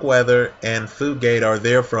 Starkweather and Fugate are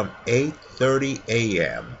there from 8:30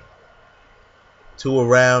 a.m. to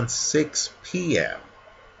around 6 p.m.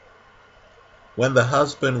 when the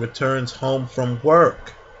husband returns home from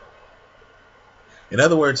work. In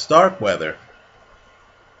other words, Starkweather,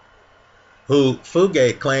 who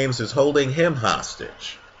Fugate claims is holding him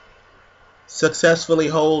hostage, successfully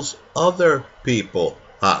holds other people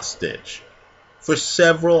hostage for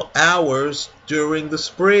several hours during the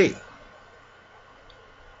spree.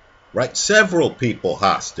 Right? Several people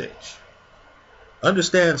hostage.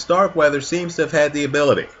 Understand, Starkweather seems to have had the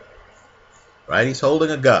ability, right? He's holding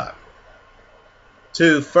a gun,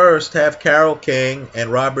 to first have Carol King and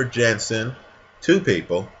Robert Jensen, 2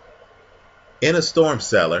 people, in a storm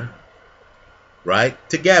cellar, right?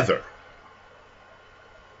 Together.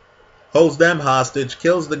 Holds them hostage,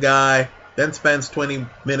 kills the guy, then spends 20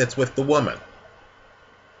 minutes with the woman.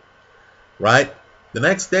 Right? The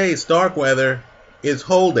next day, Starkweather is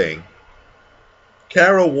holding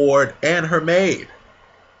Caril Ward and her maid,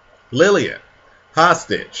 Lillian,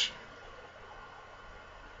 hostage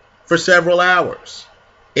for several hours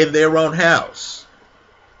in their own house.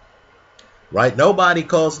 Right? Nobody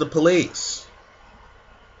calls the police.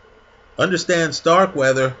 Understand,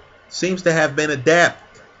 Starkweather seems to have been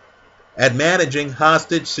adept at managing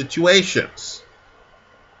hostage situations.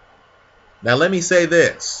 Now let me say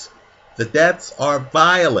this. The deaths are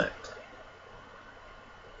violent.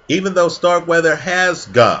 Even though Starkweather has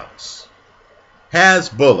guns, has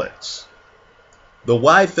bullets, the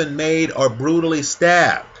wife and maid are brutally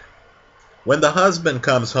stabbed. When the husband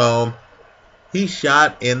comes home, he's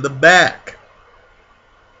shot in the back.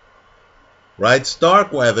 Right?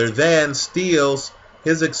 Starkweather then steals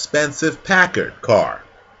his expensive Packard car.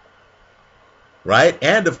 Right?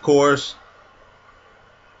 And of course,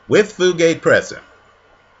 with Fugate present,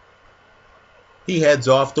 he heads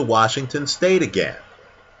off to Washington State again.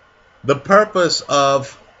 The purpose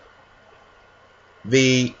of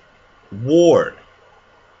the Ward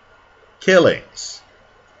killings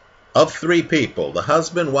of 3 people, the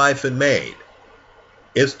husband, wife, and maid,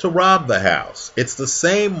 is to rob the house. It's the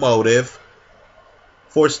same motive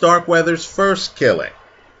for Starkweather's first killing.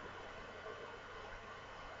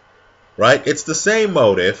 Right? It's the same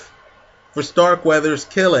motive for Starkweather's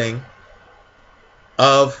killing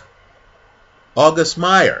of August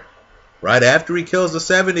Meyer. Right after he kills the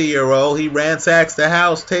 70-year-old, he ransacks the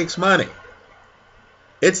house, takes money.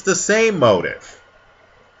 It's the same motive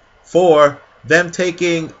for them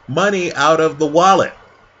taking money out of the wallet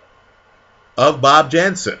of Bob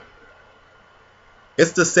Jensen.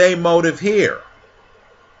 It's the same motive here.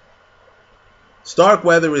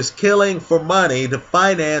 Starkweather is killing for money to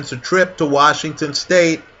finance a trip to Washington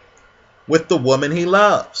State with the woman he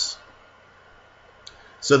loves.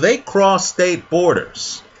 So they cross state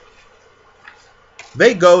borders.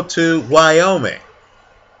 They go to Wyoming.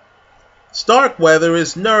 Starkweather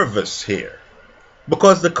is nervous here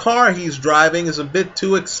because the car he's driving is a bit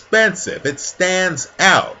too expensive. It stands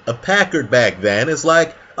out. A Packard back then is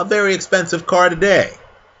like a very expensive car today.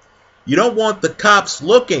 You don't want the cops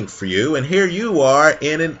looking for you, and here you are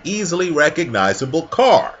in an easily recognizable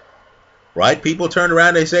car. Right? People turn around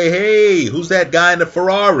and they say, hey, who's that guy in the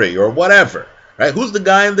Ferrari or whatever? Right? Who's the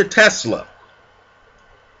guy in the Tesla?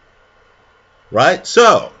 Right?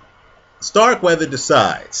 So, Starkweather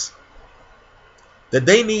decides that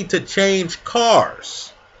they need to change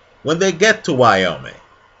cars when they get to Wyoming.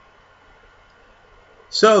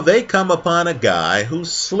 So they come upon a guy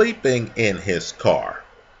who's sleeping in his car.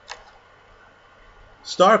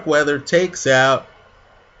 Starkweather takes out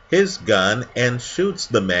his gun and shoots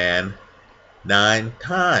the man 9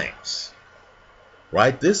 times.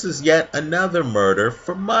 Right? This is yet another murder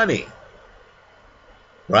for money.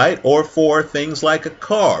 Right? Or for things like a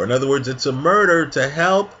car. In other words, it's a murder to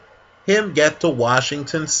help him get to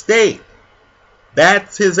Washington State.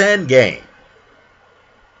 That's his end game.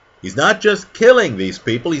 He's not just killing these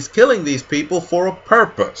people, he's killing these people for a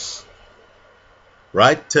purpose.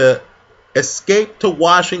 Right? To escape to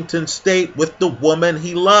Washington State with the woman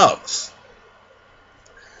he loves.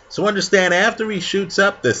 So understand, after he shoots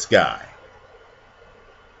up this guy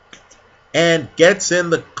and gets in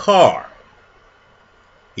the car,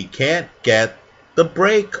 he can't get the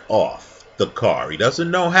brake off the car. He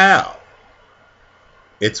doesn't know how.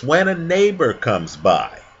 It's when a neighbor comes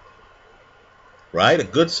by, right, a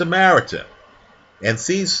good Samaritan, and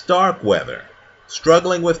sees Starkweather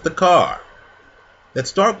struggling with the car, that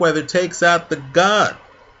Starkweather takes out the gun,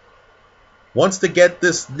 wants to get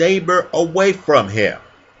this neighbor away from him.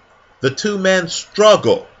 The two men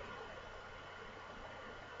struggle.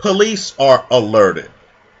 Police are alerted.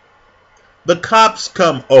 The cops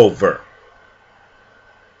come over.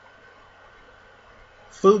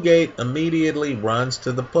 Fugate immediately runs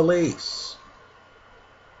to the police.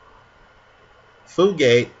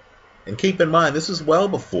 Fugate, and keep in mind, this is well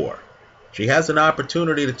before she has an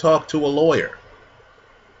opportunity to talk to a lawyer.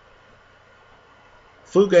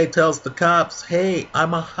 Fugate tells the cops, hey,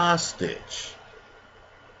 I'm a hostage.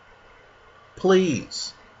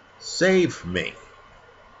 Please, save me.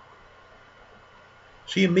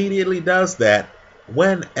 She immediately does that.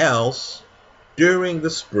 When else, during the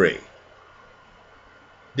spree,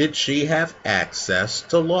 did she have access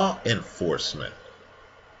to law enforcement?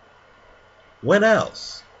 When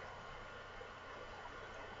else?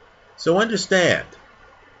 So understand,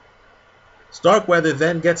 Starkweather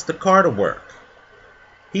then gets the car to work.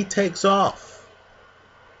 He takes off.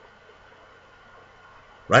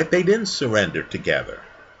 Right? They didn't surrender together.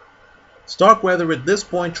 Starkweather at this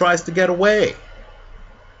point tries to get away.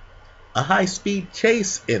 A high-speed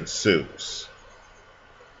chase ensues.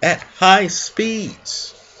 At high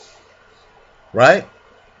speeds. Right?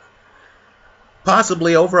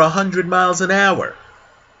 Possibly over 100 miles an hour.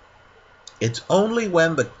 It's only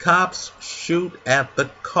when the cops shoot at the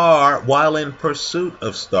car while in pursuit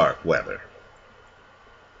of Starkweather,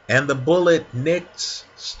 and the bullet nicks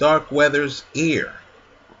Starkweather's ear,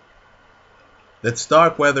 that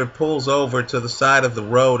Starkweather pulls over to the side of the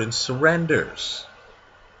road and surrenders.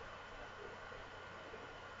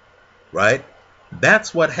 Right?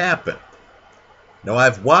 That's what happened. Now,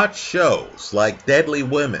 I've watched shows like Deadly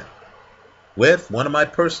Women with one of my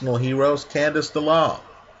personal heroes, Candice DeLong,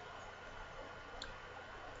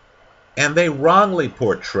 and they wrongly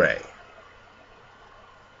portray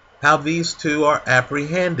how these two are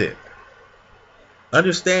apprehended.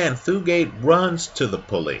 Understand, Fugate runs to the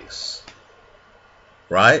police,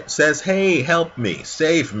 right? Says, hey, help me,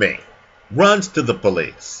 save me. Runs to the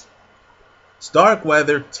police.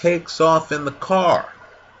 Starkweather takes off in the car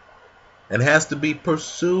and has to be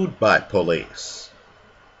pursued by police.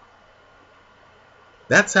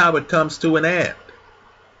 That's how it comes to an end.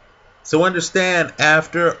 So understand,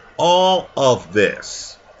 after all of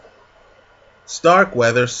this,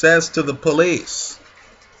 Starkweather says to the police,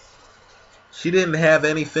 she didn't have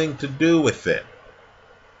anything to do with it.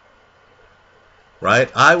 Right?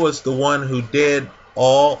 I was the one who did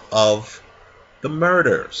all of the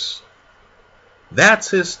murders. That's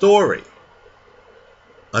his story.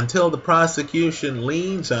 Until the prosecution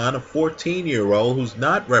leans on a 14-year-old who's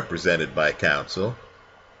not represented by counsel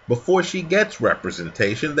before she gets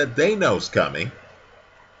representation that they know's coming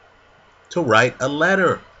to write a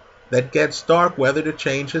letter that gets Starkweather to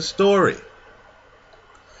change his story.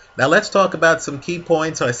 Now let's talk about some key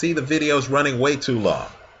points. I see the video's running way too long.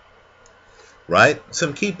 Right?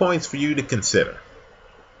 Some key points for you to consider.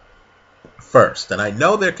 First, and I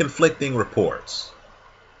know they're conflicting reports,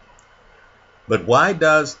 but why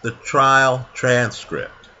does the trial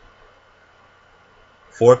transcript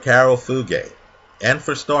for Caril Fugate and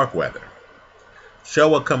for Starkweather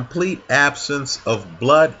show a complete absence of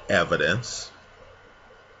blood evidence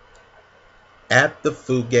at the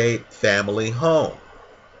Fugate family home?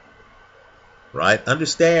 Right?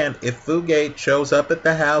 Understand, if Fugate shows up at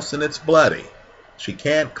the house and it's bloody, she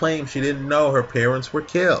can't claim she didn't know her parents were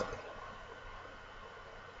killed.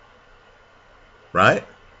 Right?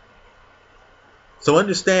 So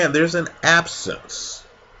understand, there's an absence.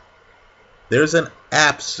 There's an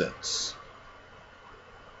absence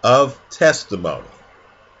of testimony,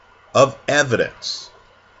 of evidence,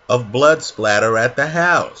 of blood splatter at the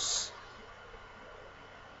house.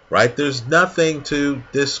 Right? There's nothing to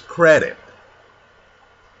discredit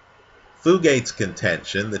Fugate's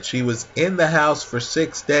contention that she was in the house for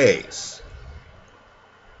 6 days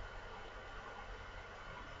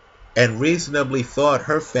and reasonably thought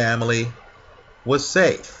her family was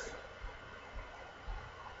safe.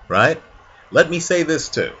 Right? Let me say this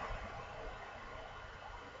too.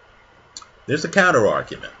 There's a counter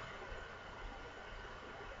argument.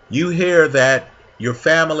 You hear that your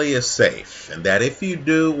family is safe and that if you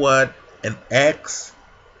do what an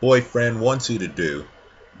ex-boyfriend wants you to do,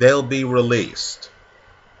 they'll be released.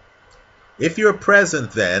 If you're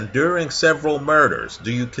present then during several murders,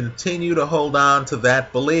 do you continue to hold on to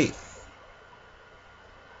that belief?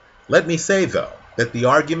 Let me say though that the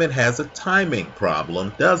argument has a timing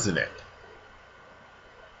problem, doesn't it?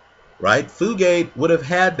 Right? Fugate would have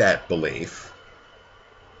had that belief,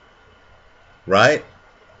 right,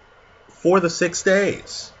 for the 6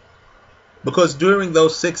 days. Because during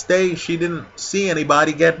those 6 days she didn't see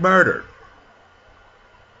anybody get murdered.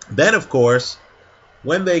 Then, of course,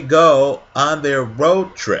 when they go on their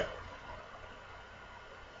road trip,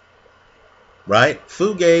 right,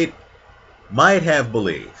 Fugate might have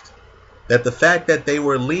believed that the fact that they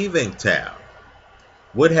were leaving town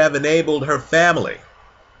would have enabled her family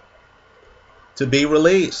to be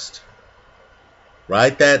released.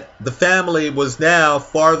 Right, that the family was now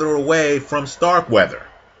farther away from Starkweather.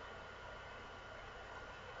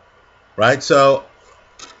 Right, so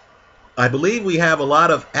I believe we have a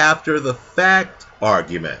lot of after-the-fact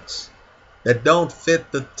arguments that don't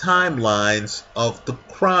fit the timelines of the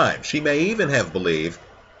crime. She may even have believed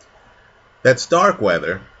that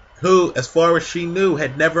Starkweather, who, as far as she knew,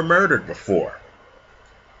 had never murdered before,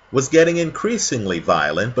 was getting increasingly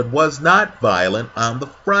violent, but was not violent on the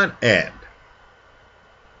front end.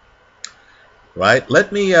 Right?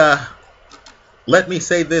 Let me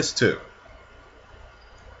say this too.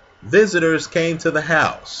 Visitors came to the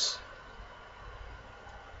house.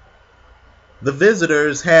 The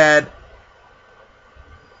visitors had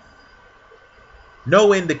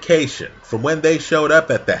no indication from when they showed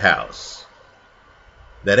up at the house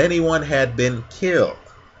that anyone had been killed.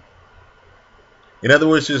 In other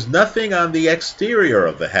words, there's nothing on the exterior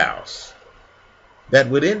of the house that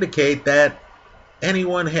would indicate that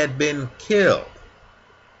anyone had been killed.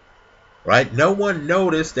 Right? No one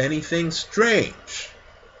noticed anything strange.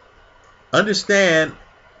 Understand,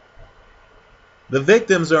 the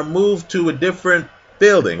victims are moved to a different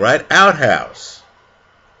building, right? Outhouse.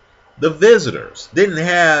 The visitors didn't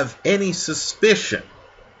have any suspicion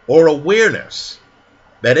or awareness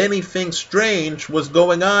that anything strange was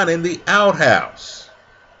going on in the outhouse.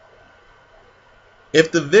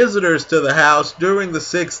 If the visitors to the house during the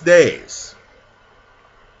 6 days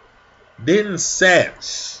didn't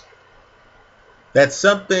sense that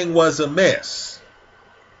something was amiss,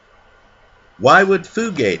 why would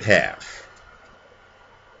Fugate have?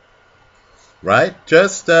 Right?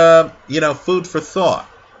 Just, food for thought.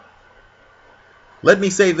 Let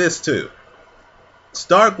me say this too.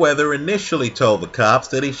 Starkweather initially told the cops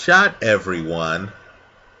that he shot everyone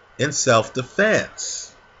in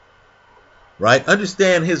self-defense. Right?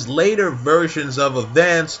 Understand, his later versions of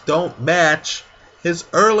events don't match his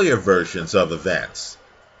earlier versions of events.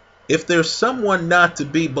 If there's someone not to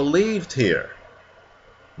be believed here,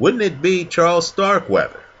 wouldn't it be Charles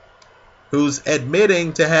Starkweather, who's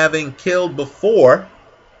admitting to having killed before,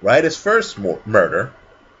 right, his first murder,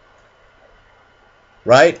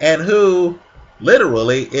 right, and who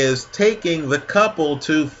literally is taking the couple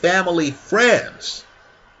to family friends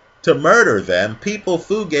to murder them, people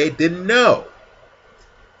Fugate didn't know.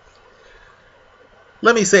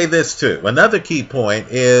 Let me say this too. Another key point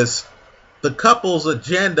is the couple's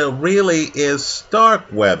agenda really is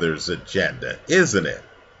Starkweather's agenda, isn't it?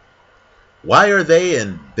 Why are they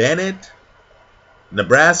in Bennett,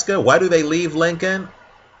 Nebraska? Why do they leave Lincoln?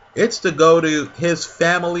 It's to go to his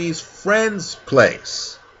family's friend's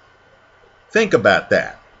place. Think about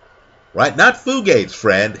that, right? Not Fugate's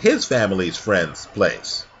friend, his family's friend's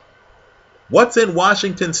place. What's in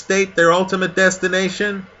Washington State their ultimate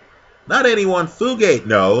destination? Not anyone Fugate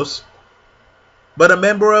knows, but a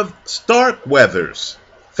member of Starkweather's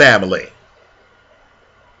family.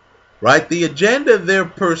 Right? The agenda they're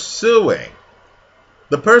pursuing,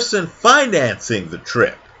 the person financing the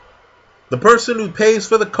trip, the person who pays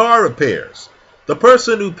for the car repairs, the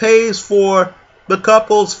person who pays for the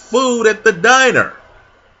couple's food at the diner,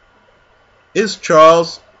 is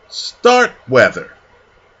Charles Starkweather.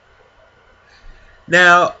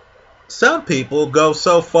 Now, some people go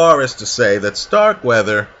so far as to say that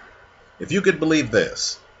Starkweather, if you could believe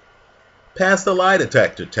this, passed the lie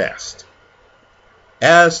detector test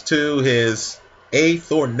as to his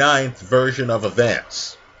 8th or 9th version of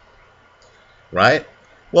events. Right?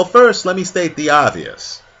 Well, first, let me state the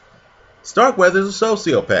obvious. Starkweather's a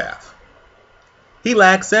sociopath. He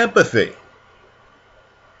lacks empathy.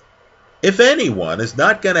 If anyone is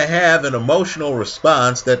not going to have an emotional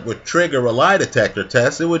response that would trigger a lie detector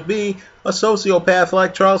test, it would be a sociopath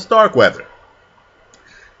like Charles Starkweather.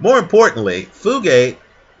 More importantly, Fugate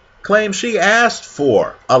claims she asked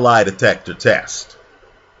for a lie detector test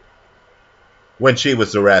when she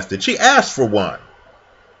was arrested. She asked for one.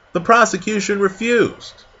 The prosecution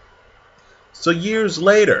refused. So years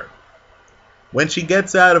later, when she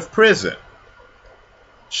gets out of prison,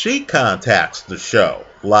 she contacts the show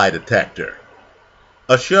Lie Detector,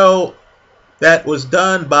 a show that was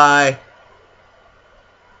done by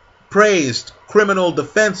praised criminal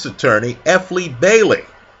defense attorney F. Lee Bailey.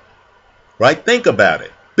 Right? Think about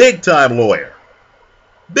it. Big time lawyer.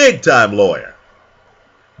 Big time lawyer.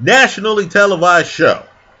 Nationally televised show.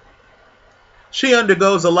 She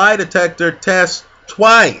undergoes a lie detector test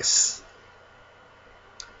twice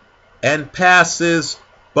and passes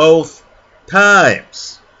both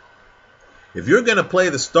times. If you're going to play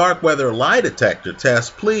the Starkweather lie detector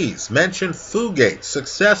test, please mention Fugate's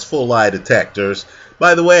successful lie detectors.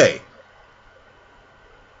 By the way,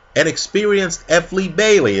 an experienced F. Lee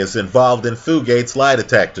Bailey is involved in Fugate's lie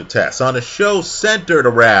detector tests on a show centered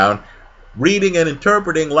around reading and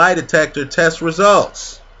interpreting lie detector test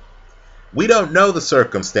results. We don't know the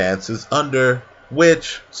circumstances under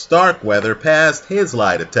which Starkweather passed his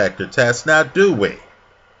lie detector test, now do we?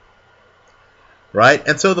 Right?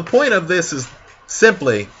 And so the point of this is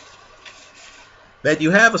simply that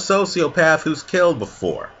you have a sociopath who's killed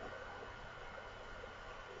before.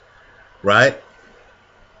 Right?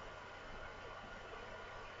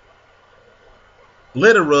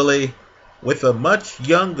 Literally with a much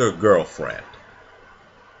younger girlfriend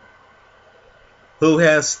who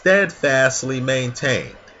has steadfastly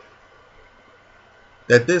maintained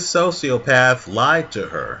that this sociopath lied to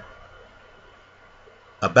her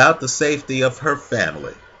about the safety of her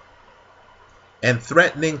family and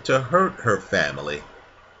threatening to hurt her family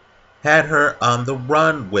had her on the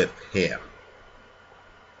run with him.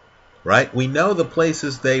 Right? We know the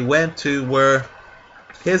places they went to were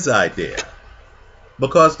his idea,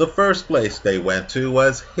 because the first place they went to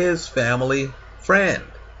was his family friend,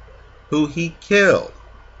 who he killed.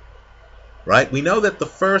 Right? We know that the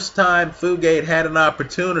first time Fugate had an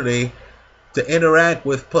opportunity to interact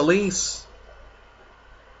with police,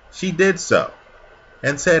 she did so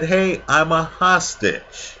and said, "Hey, I'm a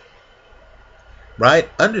hostage." Right?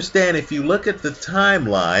 Understand, if you look at the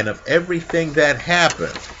timeline of everything that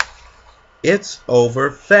happened, it's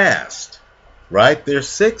over fast. Right? There's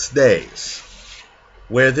 6 days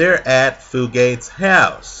where they're at Fugate's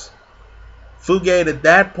house. Fugate at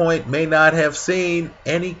that point may not have seen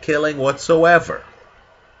any killing whatsoever.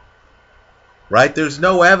 Right? There's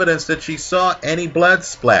no evidence that she saw any blood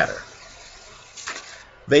splatter.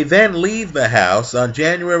 They then leave the house on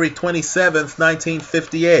January 27th,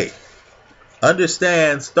 1958.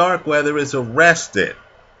 Understand, Starkweather is arrested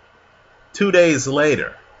 2 days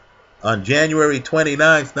later, on January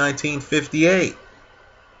 29th, 1958.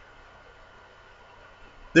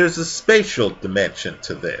 There's a spatial dimension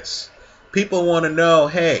to this. People want to know,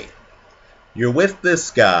 hey, you're with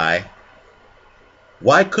this guy.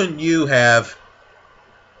 Why couldn't you have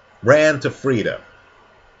ran to freedom?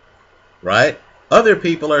 Right? Other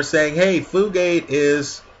people are saying, hey, Fugate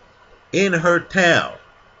is in her town.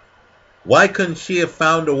 Why couldn't she have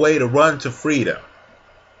found a way to run to freedom?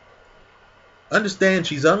 Understand,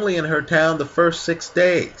 she's only in her town the first 6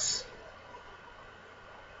 days.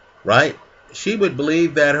 Right? She would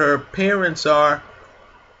believe that her parents are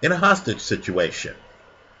in a hostage situation.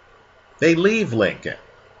 They leave Lincoln.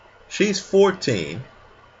 She's 14.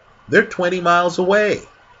 They're 20 miles away,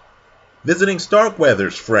 visiting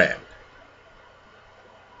Starkweather's friend.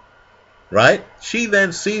 Right? She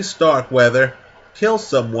then sees Starkweather kill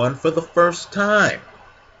someone for the first time.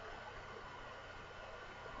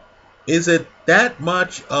 Is it that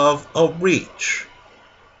much of a reach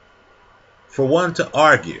for one to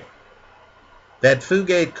argue that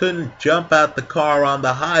Fugate couldn't jump out the car on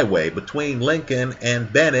the highway between Lincoln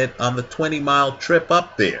and Bennett on the 20-mile trip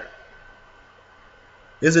up there?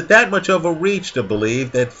 Is it that much of a reach to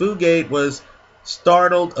believe that Fugate was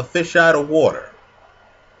startled a fish out of water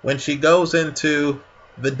when she goes into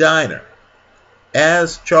the diner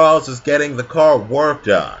as Charles is getting the car worked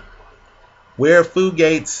on, where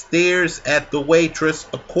Fugate stares at the waitress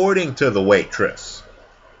according to the waitress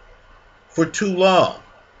for too long?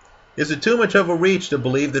 Is it too much of a reach to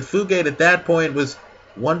believe that Fugate at that point was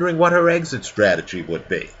wondering what her exit strategy would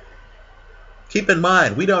be? Keep in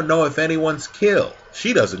mind, we don't know if anyone's killed.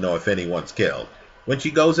 She doesn't know if anyone's killed when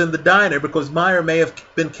she goes in the diner, because Meyer may have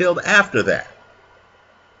been killed after that.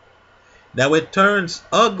 Now it turns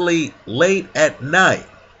ugly late at night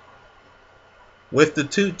with the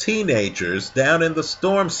two teenagers down in the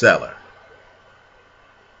storm cellar.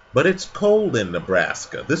 But it's cold in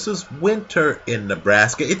Nebraska. This is winter in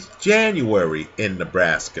Nebraska. It's January in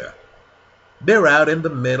Nebraska. They're out in the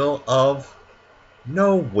middle of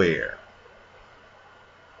nowhere.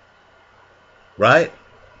 Right?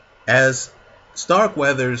 As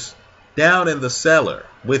Starkweather's down in the cellar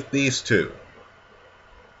with these two.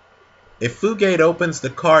 If Fugate opens the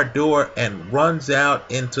car door and runs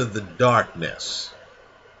out into the darkness,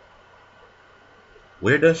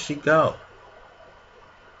 where does she go?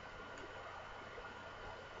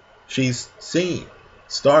 She's seen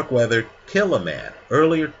Starkweather kill a man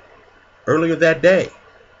earlier that day.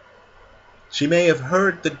 She may have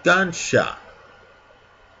heard the gunshot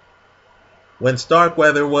when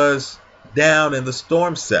Starkweather was down in the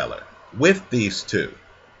storm cellar with these two.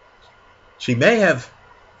 She may have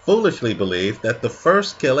foolishly believed that the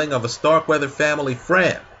first killing of a Starkweather family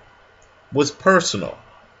friend was personal,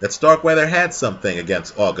 that Starkweather had something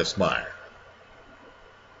against August Meyer,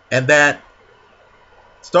 and that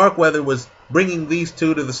Starkweather was bringing these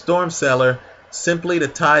two to the storm cellar simply to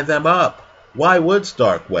tie them up. Why would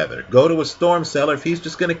Starkweather go to a storm cellar if he's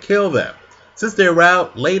just going to kill them? Since they're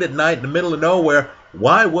out late at night in the middle of nowhere,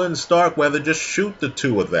 why wouldn't Starkweather just shoot the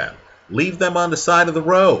two of them? Leave them on the side of the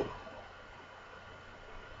road?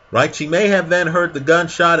 Right? She may have then heard the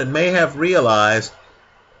gunshot and may have realized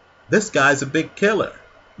this guy's a big killer.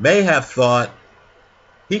 May have thought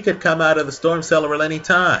he could come out of the storm cellar at any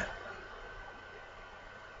time.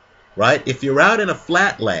 Right? If you're out in a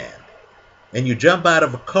flat land and you jump out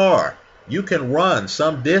of a car, you can run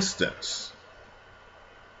some distance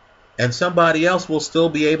and somebody else will still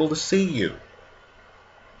be able to see you.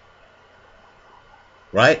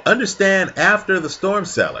 Right? Understand, after the storm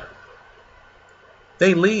cellar,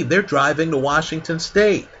 they leave. They're driving to Washington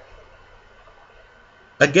State.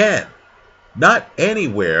 Again, not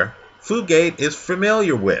anywhere Fugate is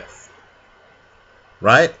familiar with.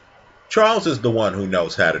 Right? Charles is the one who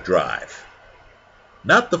knows how to drive,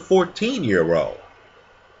 not the 14-year-old.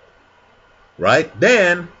 Right?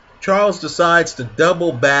 Then Charles decides to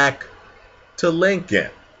double back to Lincoln.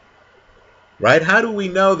 Right? How do we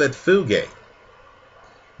know that Fugate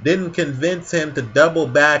didn't convince him to double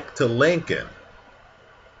back to Lincoln,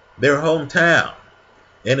 their hometown,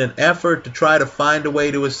 in an effort to try to find a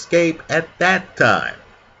way to escape at that time?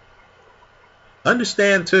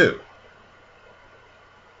 Understand, too,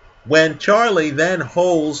 when Charlie then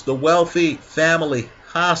holds the wealthy family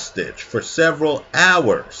hostage for several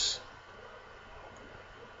hours,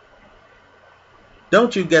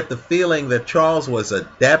 don't you get the feeling that Charles was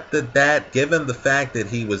adept at that, given the fact that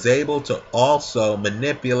he was able to also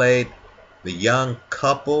manipulate the young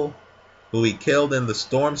couple who he killed in the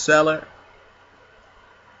storm cellar?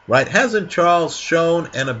 Right? Hasn't Charles shown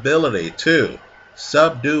an ability to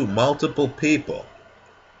subdue multiple people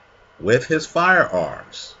with his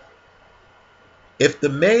firearms? If the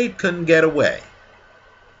maid couldn't get away,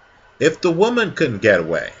 if the woman couldn't get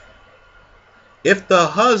away, if the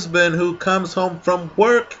husband who comes home from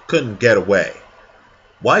work couldn't get away,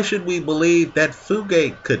 why should we believe that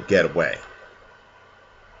Fugate could get away?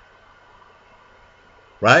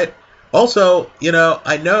 Right? Also,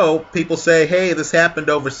 I know people say, hey, this happened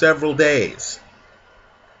over several days.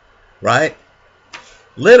 Right?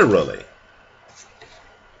 Literally.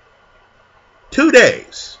 2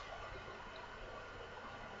 days.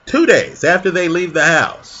 2 days after they leave the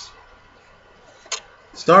house,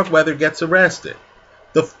 Starkweather gets arrested.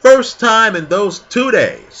 The first time in those 2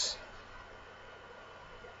 days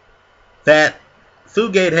that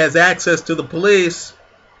Fugate has access to the police,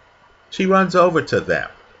 she runs over to them.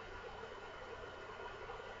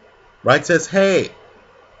 Right? Says, hey,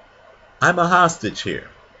 I'm a hostage here.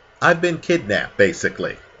 I've been kidnapped,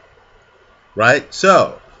 basically. Right?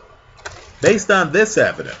 So, based on this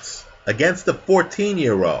evidence, against a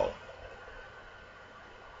 14-year-old,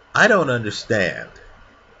 I don't understand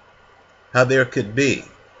how there could be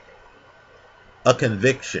a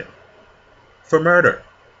conviction for murder.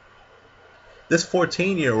 This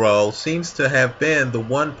 14-year-old seems to have been the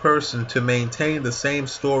one person to maintain the same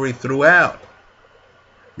story throughout.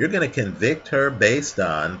 You're going to convict her based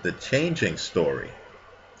on the changing story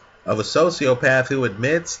of a sociopath who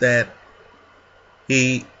admits that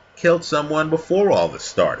he killed someone before all this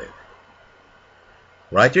started.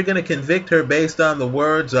 Right? You're going to convict her based on the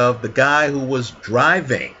words of the guy who was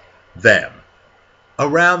driving them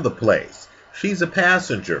around the place. She's a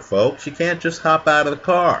passenger, folks. She can't just hop out of the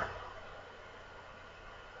car.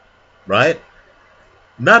 Right?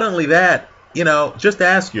 Not only that, just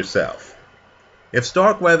ask yourself, if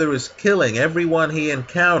Starkweather is killing everyone he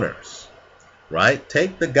encounters, right?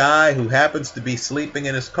 Take the guy who happens to be sleeping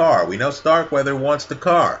in his car. We know Starkweather wants the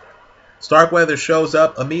car. Starkweather shows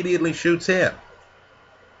up, immediately shoots him.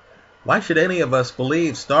 Why should any of us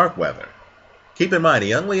believe Starkweather? Keep in mind,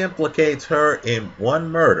 he only implicates her in one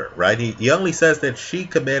murder, right? He only says that she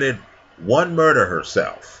committed one murder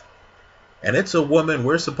herself. And it's a woman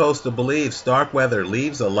we're supposed to believe Starkweather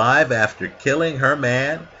leaves alive after killing her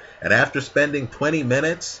man and after spending 20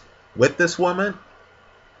 minutes with this woman?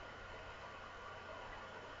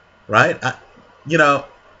 Right?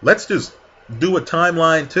 Let's just do a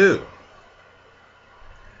timeline too.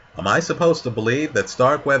 Am I supposed to believe that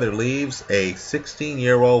Starkweather leaves a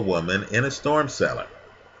 16-year-old woman in a storm cellar,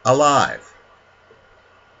 alive,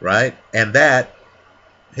 right? And that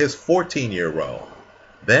his 14-year-old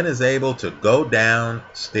then is able to go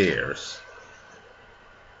downstairs,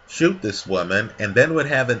 shoot this woman, and then would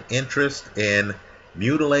have an interest in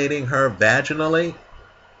mutilating her vaginally?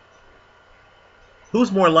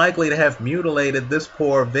 Who's more likely to have mutilated this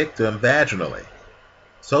poor victim vaginally?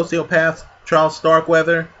 Sociopath Charles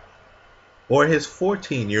Starkweather or his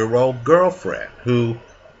 14-year-old girlfriend, who,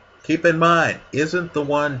 keep in mind, isn't the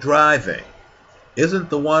one driving, isn't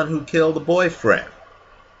the one who killed the boyfriend?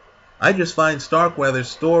 I just find Starkweather's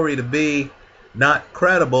story to be not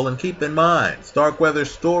credible, and keep in mind,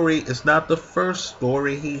 Starkweather's story is not the first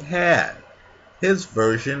story he had. His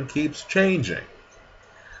version keeps changing.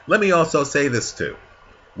 Let me also say this too.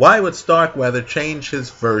 Why would Starkweather change his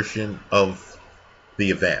version of the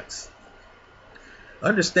events?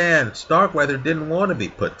 Understand, Starkweather didn't want to be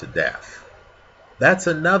put to death. That's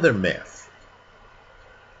another myth.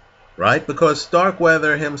 Right? Because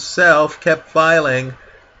Starkweather himself kept filing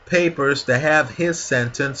papers to have his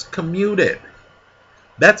sentence commuted.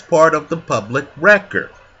 That's part of the public record.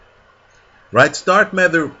 Right?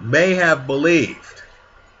 Starkweather may have believed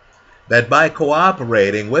that by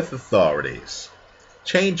cooperating with authorities,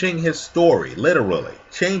 changing his story, literally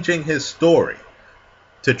changing his story,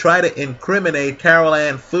 to try to incriminate Caril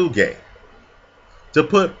Fugate, to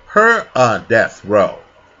put her on death row,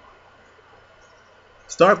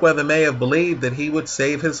 Starkweather may have believed that he would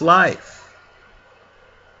save his life.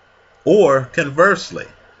 Or, conversely,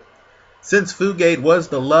 since Fugate was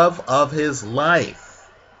the love of his life,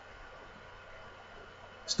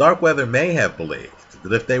 Starkweather may have believed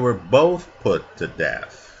that if they were both put to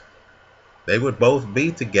death, they would both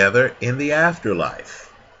be together in the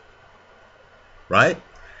afterlife. Right?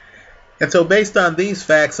 And so based on these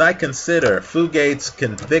facts, I consider Fugate's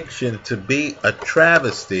conviction to be a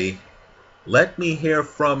travesty. Let me hear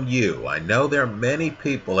from you. I know there are many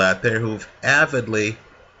people out there who've avidly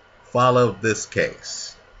followed this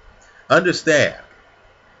case. Understand,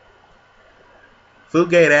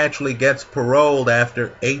 Fugate actually gets paroled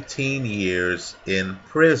after 18 years in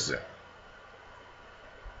prison.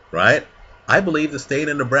 Right? I believe the state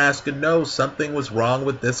of Nebraska knows something was wrong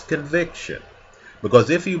with this conviction.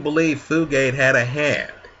 Because if you believe Fugate had a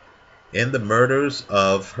hand in the murders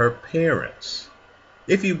of her parents,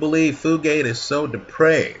 if you believe Fugate is so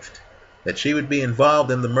depraved that she would be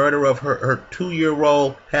involved in the murder of her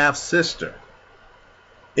 2-year-old half-sister,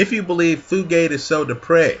 if you believe Fugate is so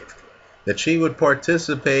depraved that she would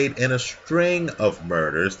participate in a string of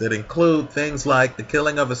murders that include things like the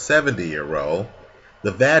killing of a 70-year-old,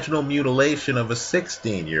 the vaginal mutilation of a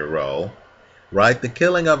 16-year-old, right, the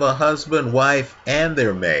killing of a husband, wife, and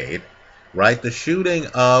their maid, right, the shooting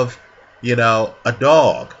of, a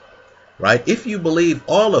dog, right, if you believe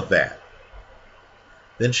all of that,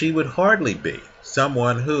 then she would hardly be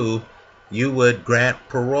someone who you would grant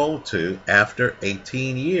parole to after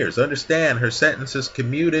 18 years. Understand, her sentence is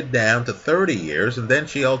commuted down to 30 years, and then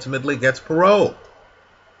she ultimately gets parole.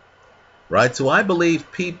 Right? So I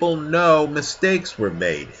believe people know mistakes were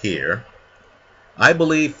made here. I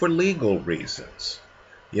believe for legal reasons.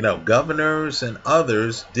 You know, governors and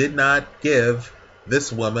others did not give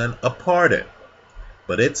this woman a pardon.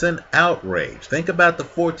 But it's an outrage. Think about the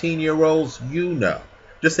 14-year-olds you know.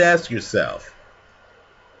 Just ask yourself,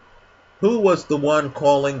 who was the one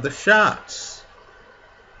calling the shots?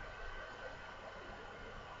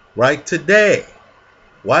 Right today.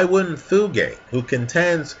 Why wouldn't Fugate, who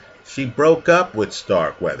contends she broke up with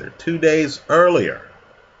Starkweather 2 days earlier,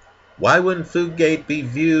 why wouldn't Fugate be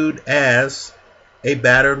viewed as a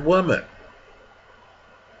battered woman?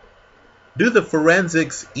 Do the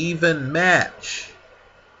forensics even match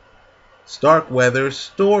Starkweather's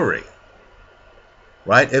story?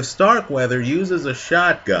 Right? If Starkweather uses a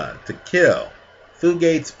shotgun to kill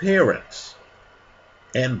Fugate's parents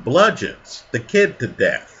and bludgeons the kid to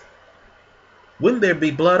death, wouldn't there be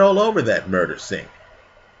blood all over that murder scene?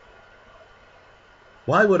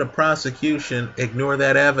 Why would a prosecution ignore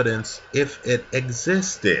that evidence if it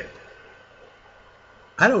existed?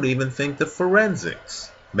 I don't even think the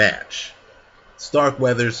forensics match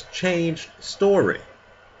Starkweather's changed story.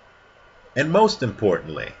 And most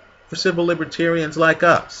importantly, for civil libertarians like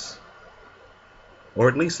us, or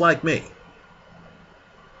at least like me,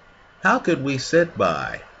 how could we sit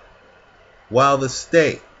by while the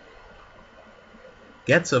state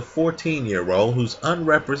gets a 14-year-old who's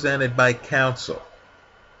unrepresented by counsel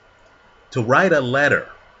to write a letter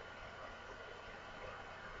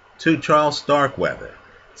to Charles Starkweather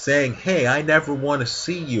saying, hey, I never want to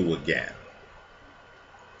see you again,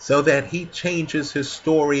 so that he changes his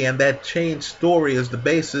story, and that changed story is the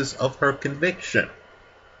basis of her conviction?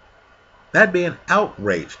 That'd be an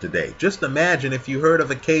outrage today. Just imagine if you heard of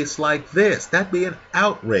a case like this. That'd be an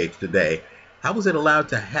outrage today. How was it allowed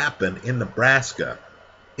to happen in Nebraska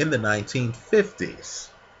in the 1950s?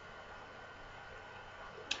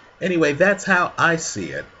 Anyway, that's how I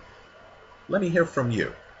see it. Let me hear from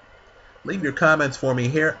you. Leave your comments for me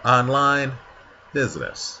here online. Visit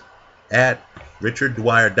us at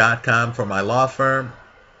richarddwyer.com for my law firm,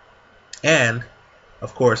 and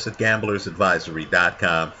of course at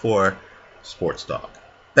gamblersadvisory.com for sports talk.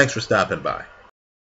 Thanks for stopping by.